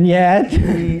yet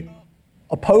he he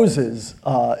opposes,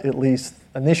 at least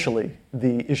initially,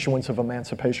 the issuance of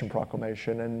Emancipation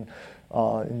Proclamation. And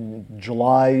in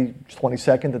July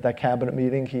 22nd, at that cabinet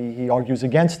meeting, he argues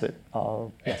against it.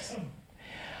 Yes.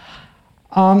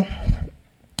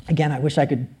 Again, I wish I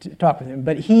could talk with him,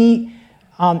 but he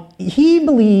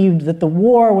believed that the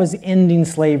war was ending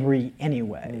slavery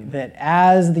anyway. That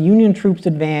as the Union troops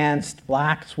advanced,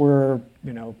 blacks were,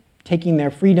 taking their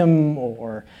freedom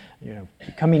or,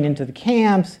 coming into the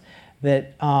camps.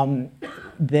 That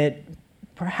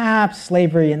perhaps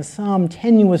slavery in some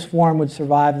tenuous form would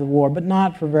survive the war, but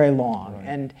not for very long. Right.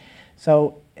 And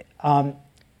so,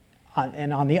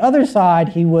 and on the other side,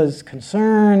 he was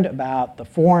concerned about the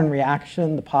foreign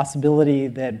reaction, the possibility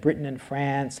that Britain and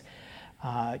France,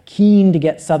 keen to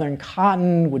get Southern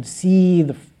cotton, would see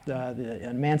the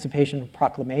Emancipation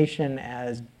Proclamation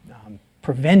as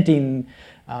preventing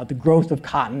the growth of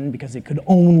cotton because it could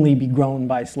only be grown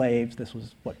by slaves. This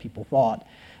was what people thought.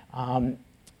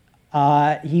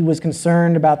 He was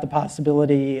concerned about the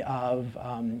possibility of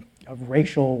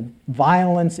racial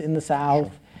violence in the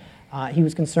South. He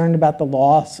was concerned about the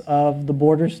loss of the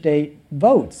border state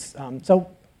votes.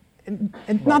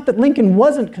 And not that Lincoln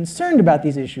wasn't concerned about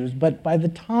these issues, but by the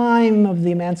time of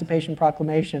the Emancipation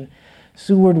Proclamation,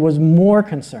 Seward was more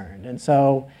concerned. And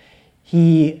so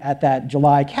he, at that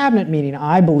July cabinet meeting,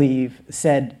 I believe,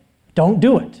 said, don't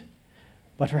do it.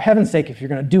 But for heaven's sake, if you're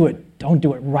going to do it, don't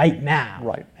do it right now.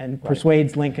 Right. And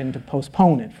persuades Lincoln to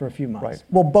postpone it for a few months. Right.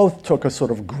 Well, both took a sort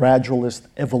of gradualist,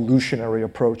 evolutionary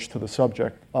approach to the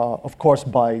subject. Of course,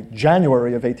 by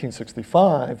January of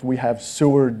 1865, we have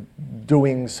Seward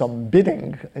doing some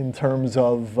bidding in terms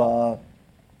of,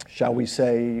 shall we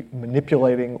say,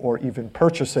 manipulating or even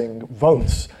purchasing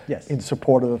votes in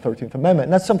support of the 13th Amendment.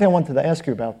 And that's something I wanted to ask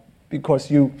you about,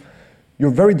 because you're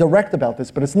very direct about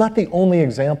this, but it's not the only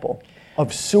example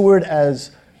of Seward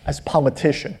as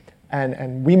politician.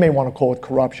 And we may want to call it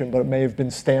corruption, but it may have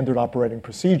been standard operating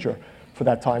procedure for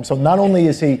that time. So not only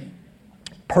is he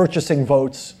purchasing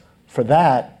votes for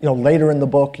that, later in the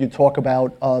book you talk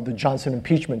about the Johnson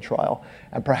impeachment trial,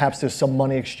 and perhaps there's some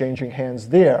money exchanging hands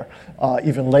there.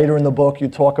 Even later in the book you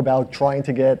talk about trying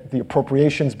to get the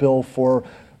appropriations bill for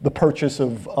the purchase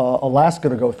of Alaska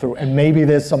to go through, and maybe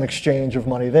there's some exchange of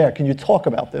money there. Can you talk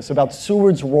about this, about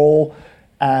Seward's role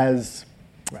as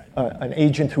an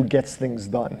agent who gets things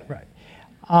done? Right.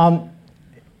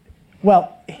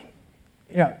 Well,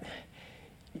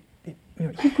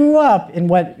 he grew up in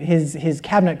what his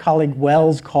cabinet colleague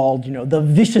Wells called, the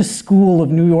vicious school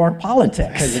of New York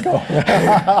politics. There you go.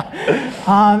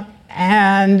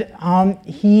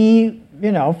 He,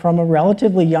 from a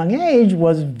relatively young age,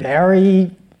 was very,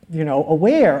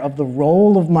 aware of the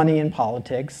role of money in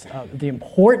politics, the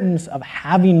importance of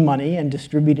having money and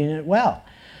distributing it well.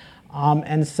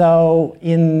 And so,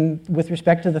 with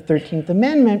respect to the 13th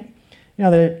Amendment,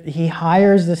 he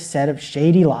hires this set of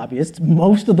shady lobbyists,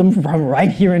 most of them from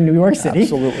right here in New York City.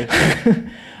 Absolutely.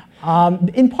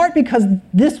 In part because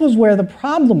this was where the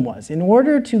problem was. In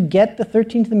order to get the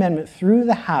 13th Amendment through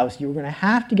the House, you were going to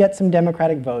have to get some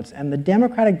Democratic votes, and the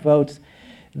Democratic votes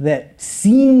that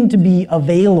seemed to be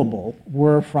available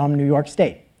were from New York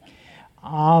State.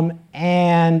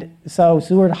 And so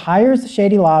Seward hires the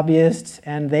shady lobbyists,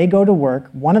 and they go to work.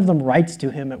 One of them writes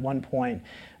to him at one point.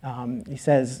 He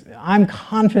says, I'm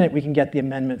confident we can get the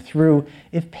amendment through.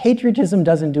 If patriotism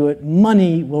doesn't do it,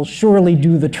 money will surely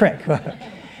do the trick.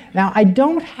 Now, I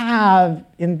don't have,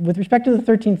 with respect to the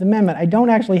 13th Amendment, I don't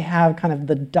actually have kind of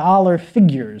the dollar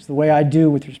figures the way I do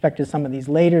with respect to some of these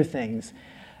later things.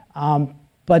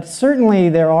 But certainly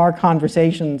there are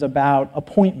conversations about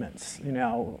appointments.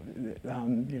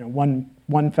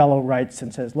 One fellow writes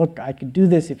and says, "Look, I could do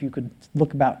this if you could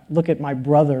look at my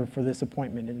brother for this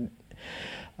appointment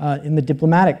in the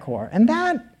diplomatic corps." And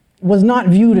that was not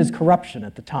viewed as corruption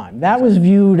at the time. That was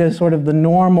viewed as sort of the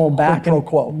normal quid pro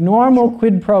quo.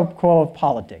 Quid pro quo of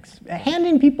politics.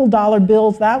 Handing people dollar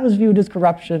bills, that was viewed as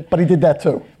corruption. But he did that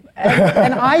too.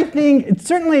 And I think it's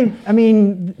certainly,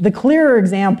 the clearer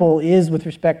example is with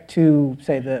respect to,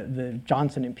 say, the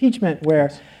Johnson impeachment,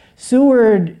 where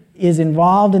Seward is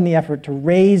involved in the effort to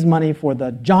raise money for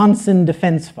the Johnson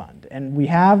Defense Fund. And we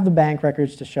have the bank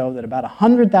records to show that about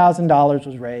 $100,000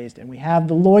 was raised, and we have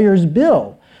the lawyer's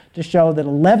bill to show that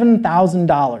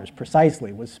 $11,000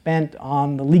 precisely was spent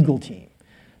on the legal team.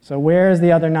 So where's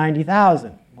the other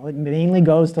 $90,000? Well, it mainly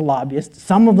goes to lobbyists,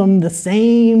 some of them the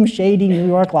same shady New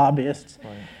York lobbyists.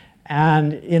 Right.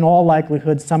 And in all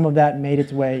likelihood, some of that made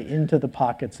its way into the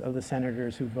pockets of the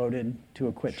senators who voted to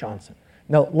acquit Johnson.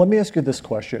 Now, let me ask you this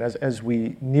question. As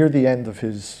we near the end of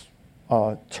his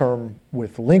term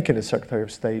with Lincoln as Secretary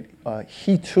of State,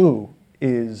 he too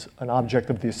is an object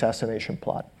of the assassination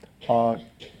plot.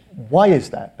 Why is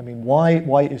that? I mean,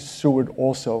 why is Seward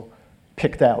also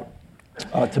picked out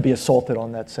to be assaulted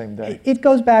on that same day? It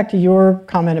goes back to your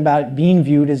comment about being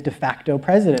viewed as de facto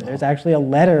president. There's actually a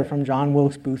letter from John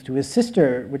Wilkes Booth to his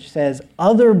sister which says,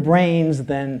 other brains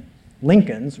than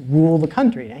Lincoln's rule the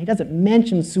country. Now, he doesn't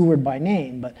mention Seward by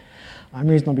name, but I'm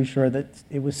reasonably sure that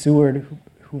it was Seward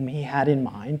whom he had in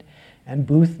mind, and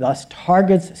Booth thus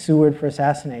targets Seward for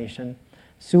assassination.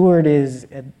 Seward is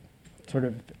sort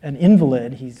of an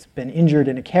invalid. He's been injured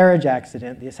in a carriage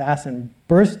accident. The assassin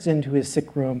bursts into his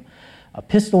sick room, a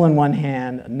pistol in one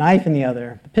hand, a knife in the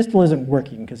other. The pistol isn't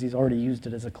working because he's already used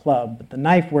it as a club, but the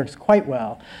knife works quite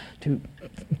well to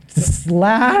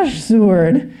slash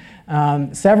Seward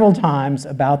several times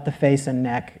about the face and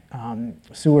neck.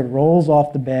 Seward rolls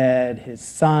off the bed. His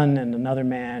son and another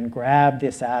man grab the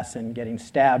assassin, getting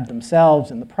stabbed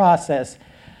themselves in the process.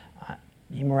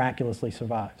 He miraculously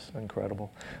survives.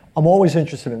 Incredible. I'm always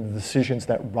interested in the decisions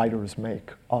that writers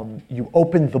make. You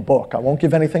opened the book. I won't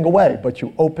give anything away, but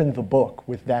you opened the book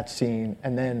with that scene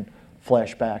and then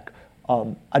flashback.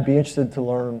 I'd be interested to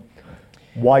learn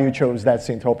why you chose that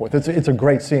scene to open with. It's a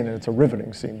great scene and it's a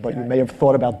riveting scene, but you may have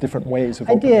thought about different ways of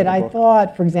opening the book. I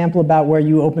thought, for example, about where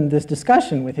you opened this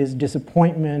discussion with his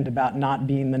disappointment about not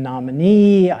being the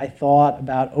nominee. I thought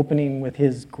about opening with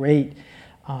his great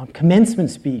commencement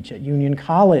speech at Union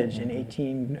College in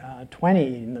 1820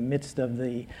 in the midst of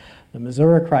the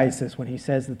Missouri crisis, when he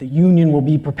says that the Union will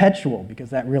be perpetual, because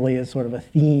that really is sort of a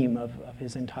theme of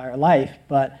his entire life.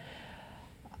 But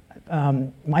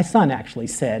my son actually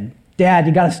said, "Dad,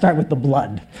 you got to start with the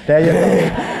blood." There you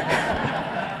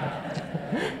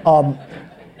go.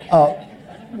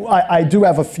 I do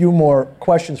have a few more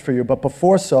questions for you, but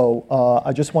before so,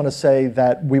 I just want to say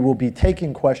that we will be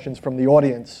taking questions from the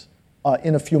audience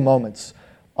in a few moments.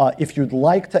 If you'd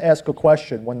like to ask a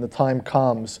question when the time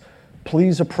comes,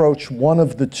 please approach one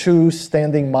of the two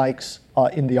standing mics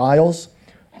in the aisles.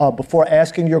 Before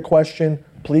asking your question,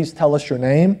 please tell us your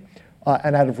name.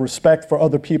 And out of respect for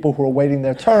other people who are waiting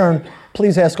their turn,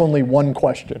 please ask only one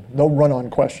question, no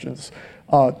run-on questions.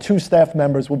 Two staff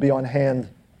members will be on hand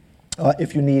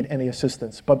if you need any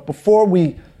assistance. But before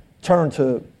we turn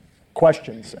to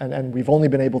questions, and we've only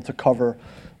been able to cover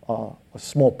a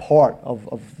small part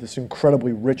of this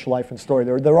incredibly rich life and story.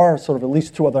 There are sort of at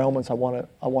least two other elements I want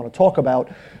to talk about.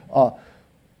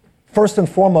 First and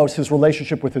foremost, his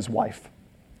relationship with his wife,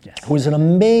 who is an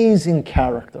amazing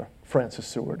character, Frances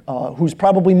Seward, who's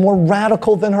probably more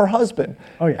radical than her husband.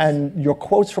 Oh, yes. And your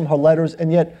quotes from her letters,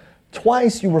 and yet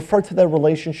twice you refer to their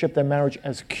relationship, their marriage,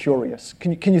 as curious.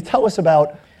 Can you tell us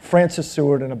about Frances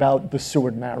Seward and about the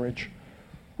Seward marriage?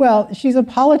 Well, she's a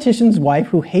politician's wife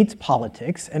who hates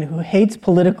politics and who hates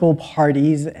political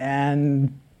parties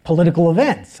and political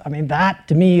events. I mean, that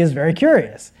to me is very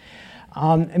curious.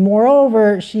 And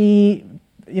moreover,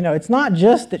 it's not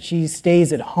just that she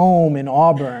stays at home in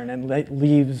Auburn and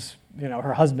leaves,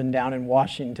 her husband down in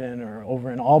Washington or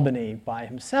over in Albany by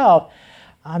himself.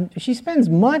 She spends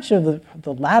much of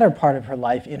the latter part of her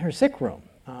life in her sick room,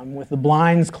 with the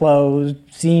blinds closed,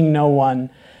 seeing no one.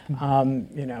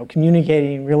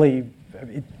 Communicating really,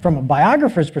 from a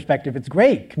biographer's perspective, it's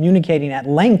great, communicating at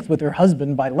length with her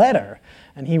husband by letter,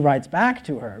 and he writes back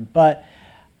to her. But,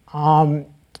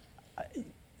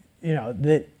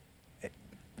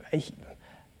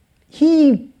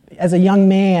 he, as a young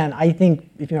man, I think,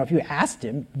 if you asked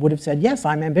him, would have said, yes,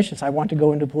 I'm ambitious, I want to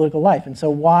go into political life. And so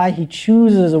why he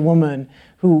chooses a woman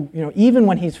who, even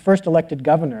when he's first elected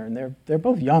governor, and they're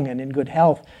both young and in good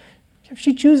health,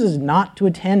 she chooses not to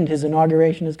attend his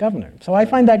inauguration as governor. So I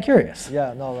find that curious.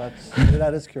 Yeah, no,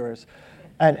 that is curious.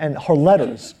 And her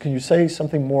letters, can you say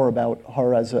something more about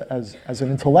her as an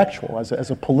intellectual,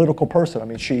 as a political person? I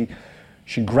mean, she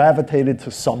gravitated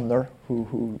to Sumner,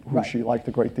 who Right. she liked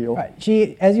a great deal. Right.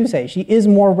 She, as you say, she is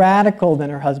more radical than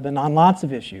her husband on lots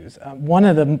of issues. One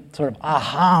of the sort of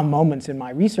aha moments in my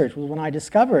research was when I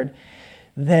discovered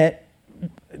that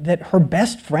her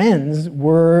best friends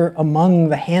were among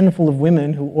the handful of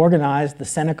women who organized the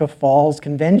Seneca Falls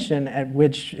Convention, at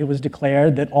which it was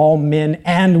declared that all men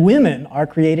and women are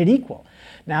created equal.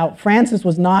 Now, Frances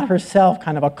was not herself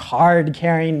kind of a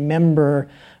card-carrying member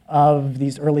of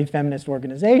these early feminist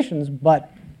organizations,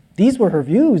 but these were her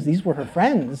views, these were her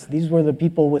friends, these were the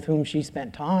people with whom she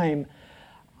spent time.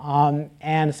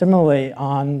 And similarly,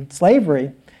 on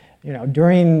slavery,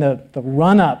 during the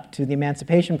run-up to the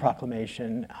Emancipation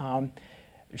Proclamation,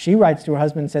 she writes to her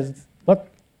husband and says, look,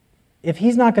 if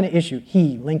he's not going to issue,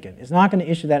 Lincoln, is not going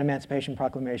to issue that Emancipation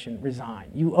Proclamation,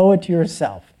 resign. You owe it to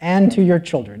yourself and to your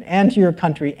children and to your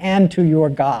country and to your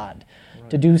God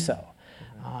to do so.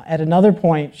 At another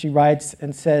point, she writes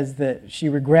and says that she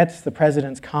regrets the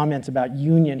president's comments about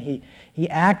union. He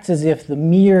acts as if the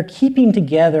mere keeping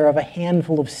together of a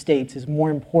handful of states is more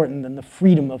important than the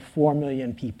freedom of 4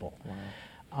 million people.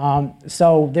 Wow.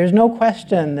 So there's no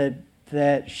question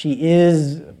that she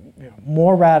is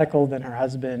more radical than her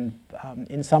husband,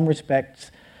 in some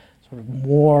respects sort of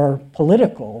more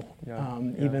political,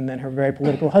 even than her very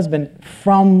political husband,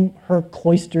 from her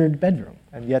cloistered bedroom.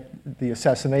 And yet the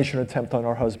assassination attempt on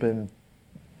her husband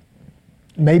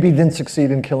maybe didn't succeed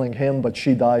in killing him, but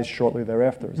she dies shortly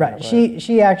thereafter. Right.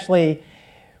 She actually,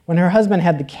 when her husband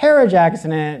had the carriage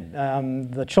accident,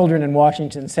 the children in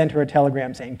Washington sent her a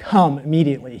telegram saying, "Come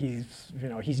immediately.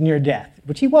 He's near death,"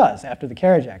 which he was after the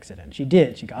carriage accident. She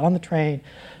did. She got on the train,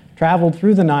 traveled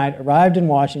through the night, arrived in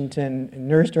Washington, and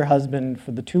nursed her husband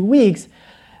for the 2 weeks.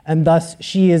 And thus,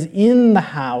 she is in the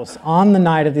house on the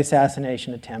night of the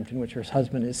assassination attempt in which her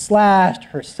husband is slashed.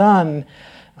 Her son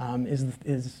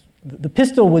the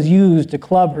pistol was used to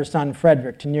club her son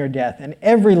Frederick to near death, and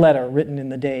every letter written in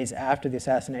the days after the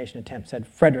assassination attempt said,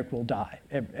 "Frederick will die."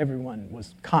 Everyone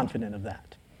was confident of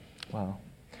that. Wow.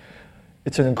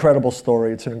 It's an incredible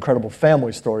story. It's an incredible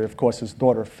family story. Of course, his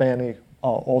daughter Fanny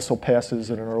also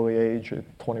passes at an early age, at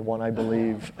 21, I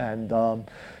believe, and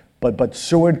But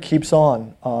Seward keeps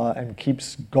on and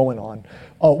keeps going on.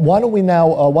 Why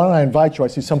don't I invite you? I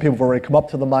see some people have already come up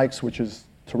to the mics, which is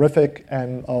terrific.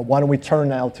 And why don't we turn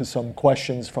now to some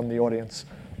questions from the audience?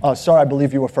 Sir, I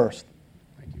believe you were first.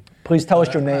 Thank you. Please tell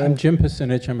us your name. I'm Jim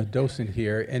Pasinich. I'm a docent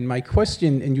here. And my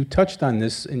question, and you touched on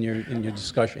this in your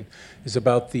discussion, is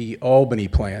about the Albany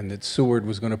plan that Seward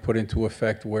was going to put into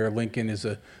effect, where Lincoln is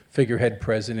a figurehead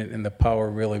president and the power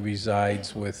really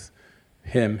resides with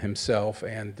himself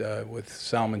and with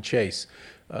Salmon Chase.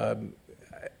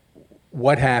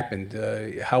 What happened?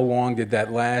 How long did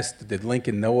that last? Did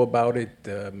Lincoln know about it?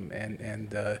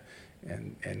 And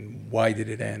why did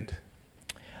it end?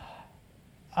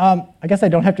 I guess I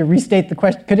don't have to restate the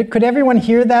question. Could everyone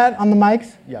hear that on the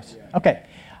mics? Yes. Okay.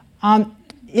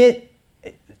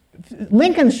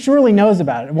 Lincoln surely knows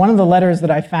about it. One of the letters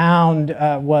that I found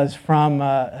was from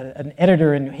an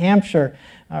editor in New Hampshire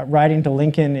writing to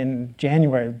Lincoln in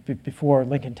January before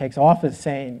Lincoln takes office,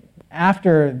 saying,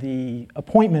 after the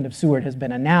appointment of Seward has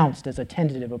been announced as a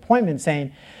tentative appointment,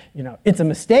 saying, it's a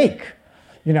mistake.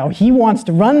 He wants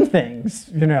to run things.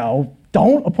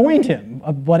 Don't appoint him,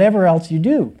 whatever else you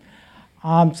do.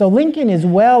 So Lincoln is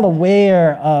well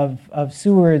aware of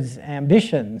Seward's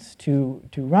ambitions to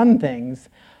run things.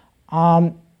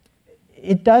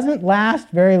 It doesn't last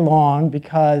very long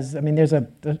because, there's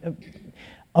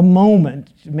a moment,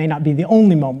 it may not be the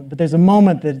only moment, but there's a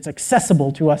moment that's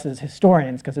accessible to us as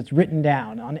historians because it's written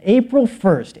down. On April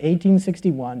 1st,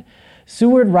 1861,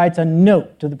 Seward writes a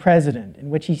note to the president in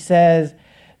which he says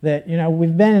that,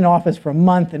 we've been in office for a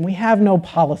month and we have no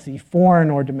policy, foreign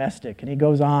or domestic. And he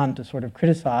goes on to sort of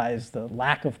criticize the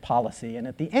lack of policy. And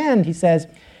at the end, he says,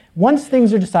 once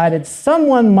things are decided,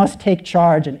 someone must take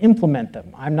charge and implement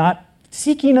them. I'm not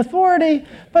seeking authority,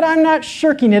 but I'm not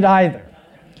shirking it either.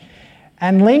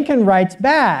 And Lincoln writes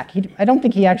back. I don't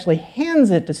think he actually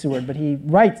hands it to Seward, but he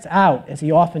writes out, as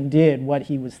he often did, what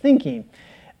he was thinking.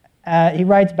 He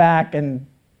writes back and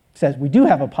says, we do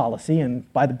have a policy, and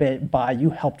by you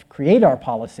helped create our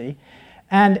policy.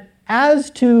 And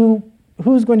as to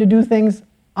who's going to do things,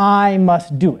 I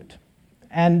must do it.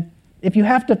 And if you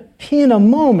have to pin a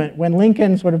moment when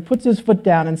Lincoln sort of puts his foot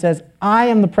down and says, I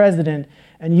am the president,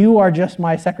 and you are just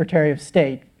my Secretary of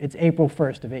State, it's April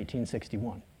 1st of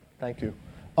 1861. Thank you.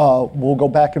 We'll go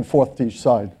back and forth to each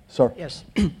side. Sir. Yes.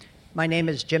 My name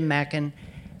is Jim Mackin.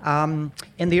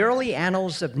 In the early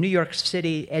annals of New York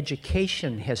City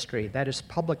education history, that is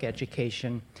public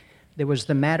education, there was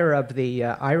the matter of the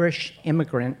Irish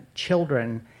immigrant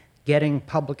children getting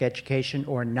public education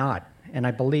or not. And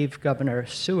I believe Governor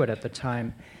Seward at the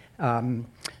time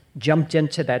jumped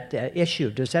into that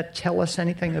issue. Does that tell us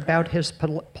anything about his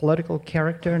political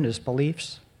character and his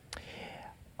beliefs?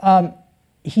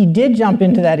 He did jump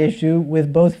into that issue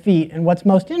with both feet, and what's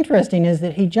most interesting is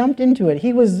that he jumped into it.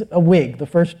 He was a Whig, the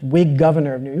first Whig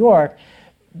governor of New York.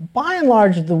 By and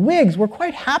large, the Whigs were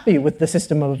quite happy with the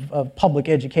system of public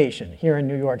education here in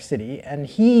New York City, and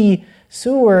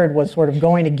Seward, was sort of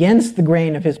going against the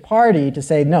grain of his party to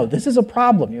say, no, this is a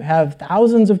problem. You have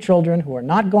thousands of children who are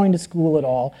not going to school at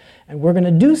all, and we're going to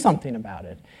do something about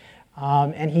it.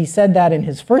 And he said that in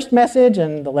his first message,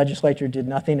 and the legislature did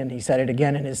nothing, and he said it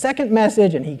again in his second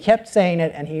message, and he kept saying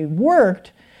it, and he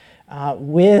worked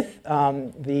with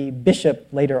the bishop,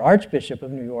 later Archbishop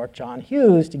of New York, John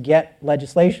Hughes, to get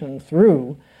legislation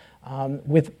through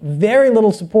with very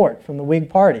little support from the Whig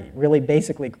Party, really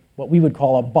basically what we would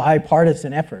call a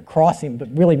bipartisan effort, crossing, but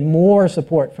really more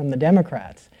support from the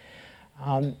Democrats.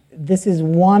 This is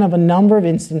one of a number of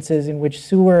instances in which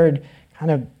Seward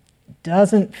kind of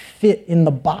doesn't fit in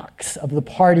the box of the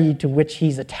party to which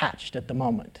he's attached at the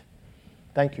moment.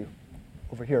 Thank you.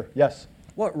 Over here, yes.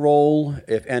 What role,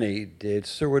 if any, did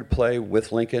Seward play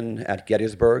with Lincoln at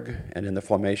Gettysburg and in the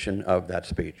formation of that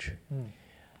speech?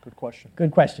 Good question.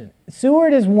 Good question.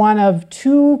 Seward is one of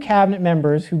two cabinet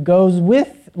members who goes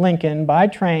with Lincoln by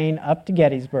train up to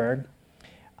Gettysburg.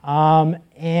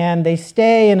 And they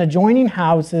stay in adjoining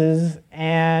houses,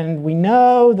 and we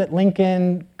know that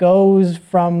Lincoln goes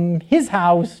from his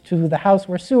house to the house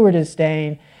where Seward is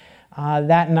staying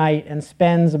that night and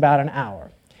spends about an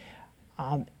hour.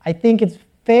 I think it's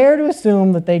fair to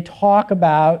assume that they talk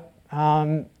about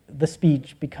the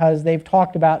speech because they've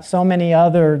talked about so many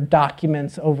other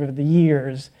documents over the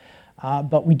years,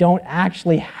 but we don't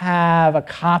actually have a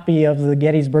copy of the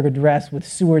Gettysburg Address with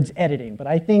Seward's editing. But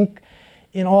I think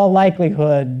in all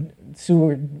likelihood,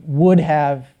 Seward would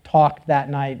have talked that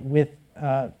night with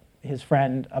his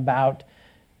friend about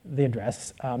the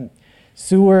address.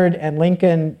 Seward and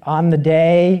Lincoln on the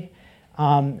day,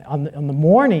 on the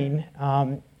morning,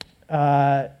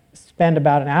 spend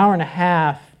about an hour and a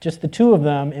half, just the two of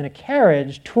them, in a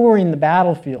carriage touring the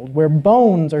battlefield where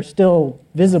bones are still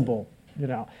visible, you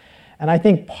know. And I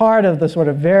think part of the sort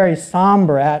of very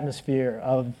somber atmosphere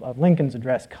of Lincoln's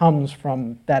address comes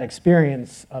from that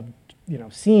experience of, you know,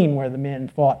 seeing where the men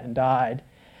fought and died.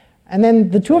 And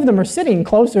then the two of them are sitting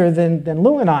closer than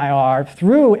Lou and I are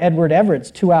through Edward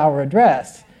Everett's 2-hour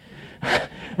address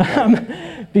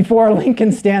before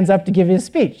Lincoln stands up to give his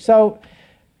speech. So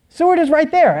Seward is right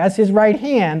there as his right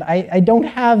hand. I don't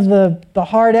have the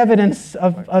hard evidence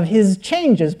of his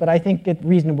changes, but I think it's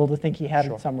reasonable to think he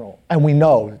had some role. And we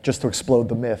know, just to explode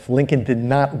the myth, Lincoln did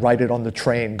not write it on the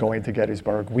train going to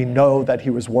Gettysburg. We know that he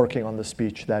was working on the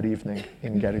speech that evening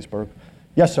in Gettysburg.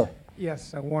 Yes, sir.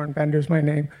 Yes, Warren Bender's my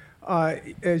name.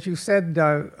 As you said,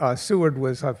 Seward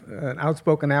was an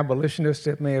outspoken abolitionist.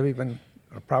 It may have even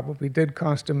probably did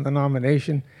cost him the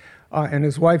nomination. And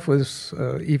his wife was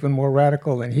even more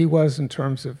radical than he was in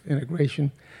terms of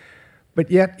integration. But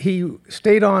yet he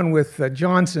stayed on with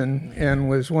Johnson and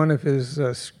was one of his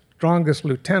strongest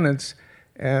lieutenants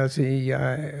as he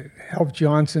helped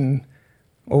Johnson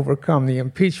overcome the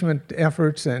impeachment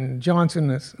efforts. And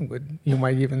Johnson, you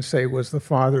might even say, was the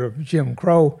father of Jim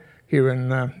Crow here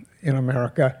in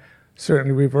America,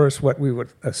 certainly reversed what we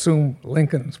would assume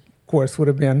Lincoln's course would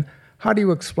have been. How do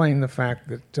you explain the fact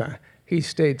that he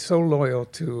stayed so loyal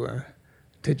to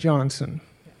Johnson?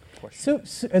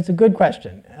 It's a good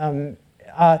question.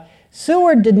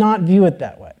 Seward did not view it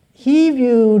that way. He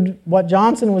viewed what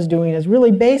Johnson was doing as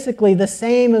really basically the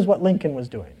same as what Lincoln was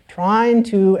doing, trying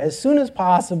to, as soon as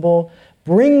possible,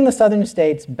 bring the southern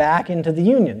states back into the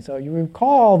Union. So you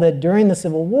recall that during the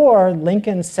Civil War,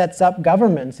 Lincoln sets up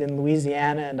governments in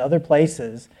Louisiana and other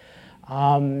places.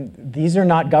 These are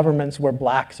not governments where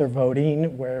blacks are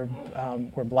voting, where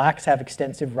blacks have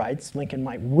extensive rights. Lincoln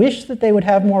might wish that they would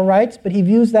have more rights, but he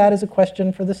views that as a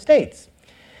question for the states.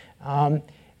 And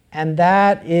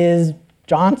that is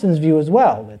Johnson's view as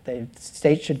well, that the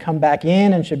states should come back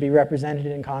in and should be represented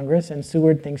in Congress, and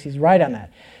Seward thinks he's right on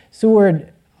that.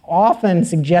 Seward often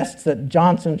suggests that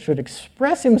Johnson should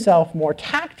express himself more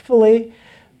tactfully,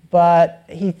 but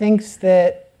he thinks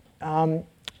that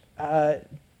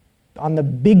on the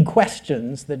big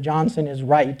questions that Johnson is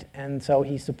right, and so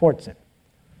he supports him.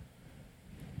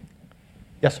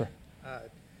 Yes, sir.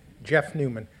 Jeff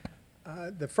Newman.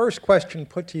 The first question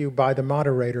put to you by the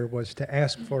moderator was to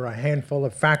ask for a handful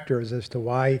of factors as to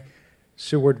why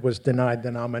Seward was denied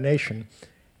the nomination.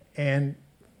 And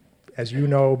as you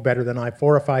know better than I,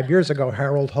 4 or 5 years ago,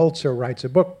 Harold Holzer writes a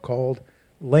book called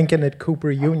Lincoln at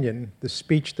Cooper Union, the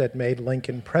speech that made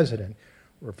Lincoln president,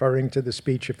 referring to the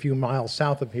speech a few miles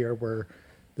south of here where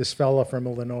this fellow from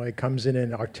Illinois comes in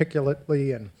and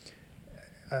articulately and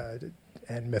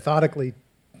methodically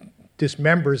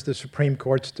dismembers the Supreme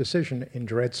Court's decision in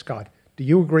Dred Scott. Do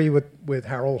you agree with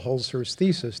Harold Holzer's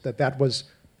thesis that that was,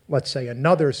 let's say,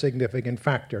 another significant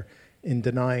factor in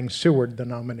denying Seward the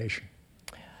nomination?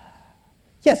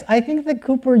 Yes, I think the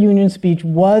Cooper Union speech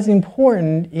was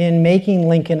important in making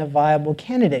Lincoln a viable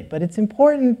candidate, but it's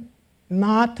important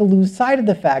not to lose sight of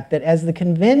the fact that as the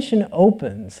convention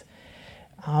opens,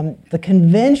 the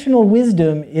conventional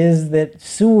wisdom is that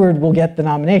Seward will get the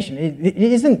nomination. It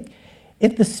isn't.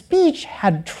 If the speech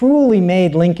had truly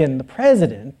made Lincoln the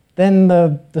president, then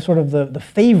the sort of the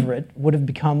favorite would have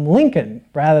become Lincoln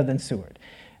rather than Seward.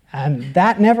 And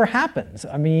that never happens.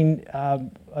 I mean,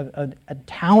 a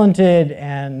talented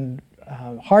and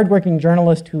hardworking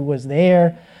journalist who was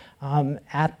there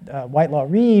at Whitelaw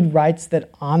Reid writes that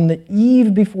on the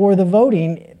eve before the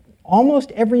voting,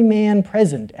 almost every man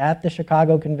present at the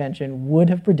Chicago convention would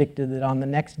have predicted that on the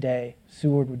next day,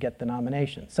 Seward would get the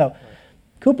nomination. So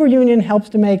Cooper Union helps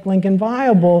to make Lincoln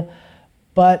viable,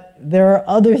 but there are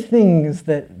other things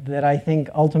that I think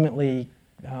ultimately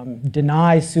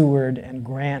deny Seward and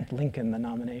grant Lincoln the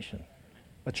nomination.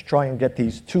 Let's try and get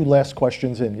these two last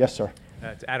questions in. Yes, sir.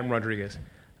 It's Adam Rodriguez.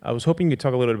 I was hoping you could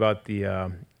talk a little bit about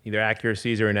the either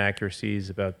accuracies or inaccuracies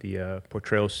about the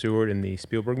portrayal of Seward in the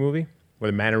Spielberg movie, or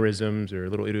the mannerisms or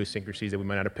little idiosyncrasies that we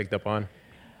might not have picked up on.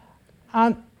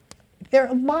 There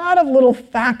are a lot of little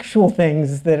factual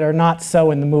things that are not so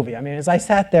in the movie. I mean, as I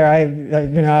sat there,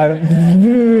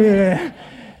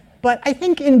 but I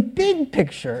think in big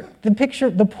picture,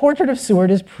 the portrait of Seward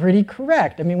is pretty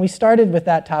correct. I mean, we started with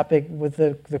that topic with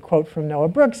the quote from Noah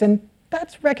Brooks, and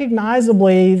that's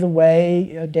recognizably the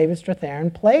way David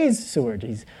Strathairn plays Seward.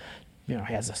 He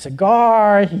has a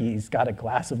cigar, he's got a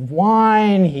glass of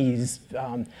wine, he's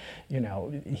a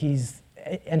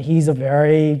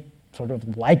very sort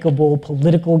of likable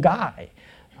political guy.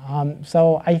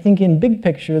 So I think in big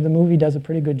picture, the movie does a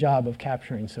pretty good job of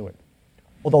capturing Seward.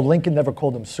 Although Lincoln never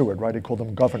called him Seward, right? He called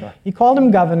him governor. He called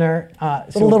him governor.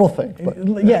 It's a little thing.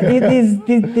 But. Yeah,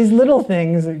 these little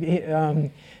things.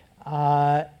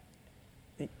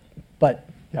 But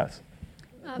yes.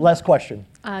 Last question.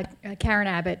 Karen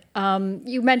Abbott,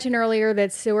 you mentioned earlier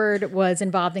that Seward was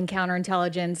involved in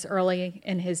counterintelligence early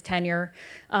in his tenure.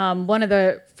 One of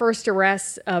the first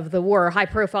arrests of the war,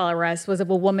 high-profile arrests, was of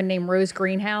a woman named Rose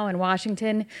Greenhow in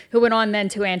Washington, who went on then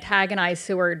to antagonize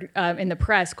Seward in the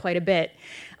press quite a bit.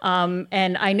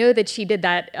 And I know that she did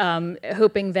that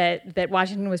hoping that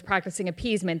Washington was practicing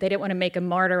appeasement. They didn't want to make a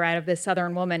martyr out of this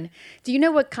Southern woman. Do you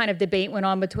know what kind of debate went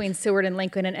on between Seward and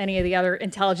Lincoln and any of the other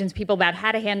intelligence people about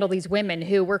how to handle these women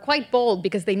who were quite bold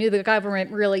because they knew the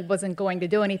government really wasn't going to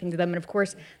do anything to them? And of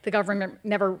course, the government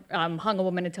never hung a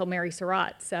woman until Mary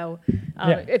Surratt. So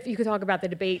if you could talk about the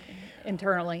debate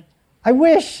internally. I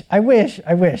wish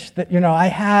that, I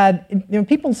had,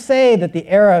 people say that the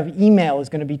era of email is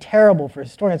going to be terrible for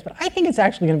historians, but I think it's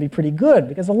actually going to be pretty good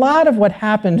because a lot of what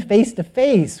happened face to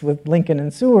face with Lincoln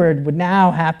and Seward would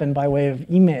now happen by way of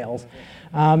emails.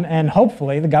 And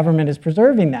hopefully the government is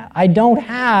preserving that. I don't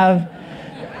have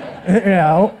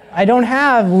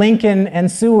Lincoln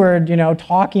and Seward,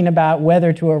 talking about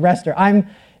whether to arrest her.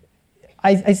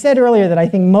 I said earlier that I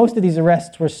think most of these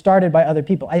arrests were started by other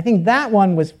people. I think that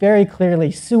one was very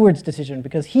clearly Seward's decision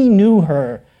because he knew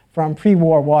her from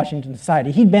pre-war Washington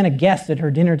society. He'd been a guest at her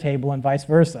dinner table and vice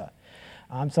versa.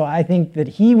 So I think that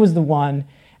he was the one,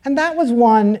 and that was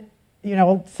one,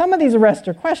 some of these arrests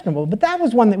are questionable, but that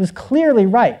was one that was clearly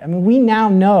right. I mean, we now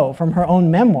know from her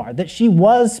own memoir that she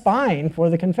was spying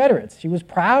for the Confederates. She was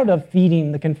proud of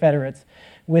feeding the Confederates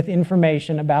with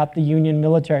information about the Union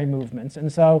military movements,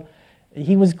 and so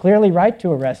he was clearly right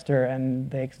to arrest her, and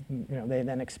they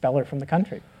then expel her from the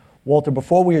country. Walter,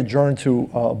 before we adjourn to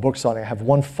book signing, I have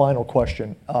one final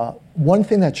question. One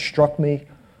thing that struck me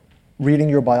reading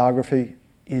your biography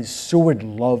is Seward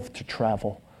loved to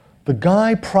travel. The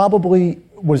guy probably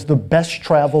was the best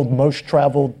traveled, most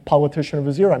traveled politician of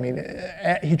his era. I mean,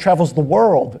 he travels the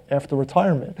world after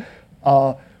retirement.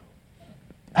 Have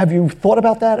you thought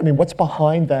about that? I mean, what's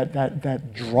behind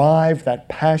that drive, that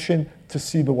passion to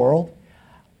see the world?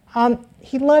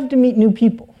 He loved to meet new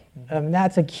people.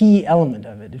 That's a key element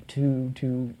of it.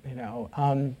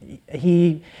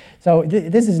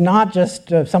 This is not just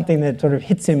something that sort of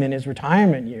hits him in his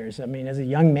retirement years. I mean, as a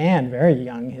young man, very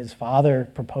young, his father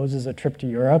proposes a trip to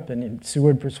Europe, and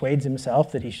Seward persuades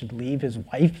himself that he should leave his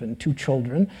wife and 2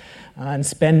 children and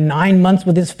spend 9 months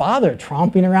with his father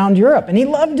tromping around Europe. And he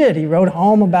loved it. He wrote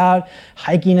home about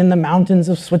hiking in the mountains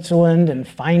of Switzerland and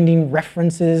finding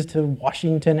references to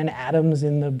Washington and Adams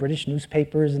in the British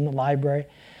newspapers in the library.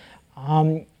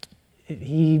 Late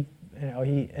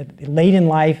in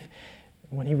life,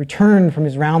 when he returned from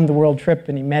his round-the-world trip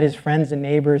and he met his friends and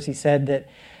neighbors, he said that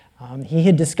he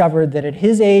had discovered that at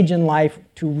his age in life,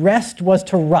 to rest was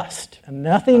to rust, and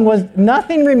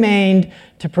nothing remained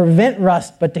to prevent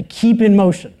rust but to keep in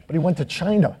motion. But he went to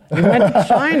China.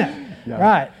 Yeah.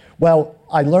 Right. Well,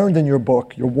 I learned in your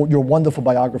book, your wonderful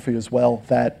biography as well,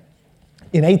 that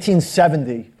in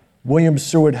 1870, William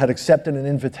Seward had accepted an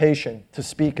invitation to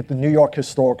speak at the New York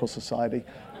Historical Society.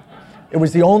 It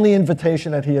was the only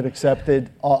invitation that he had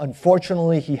accepted.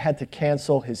 Unfortunately, he had to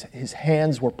cancel. His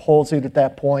hands were palsied at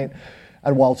that point.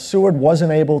 And while Seward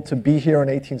wasn't able to be here in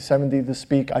 1870 to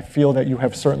speak, I feel that you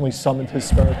have certainly summoned his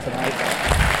spirit tonight.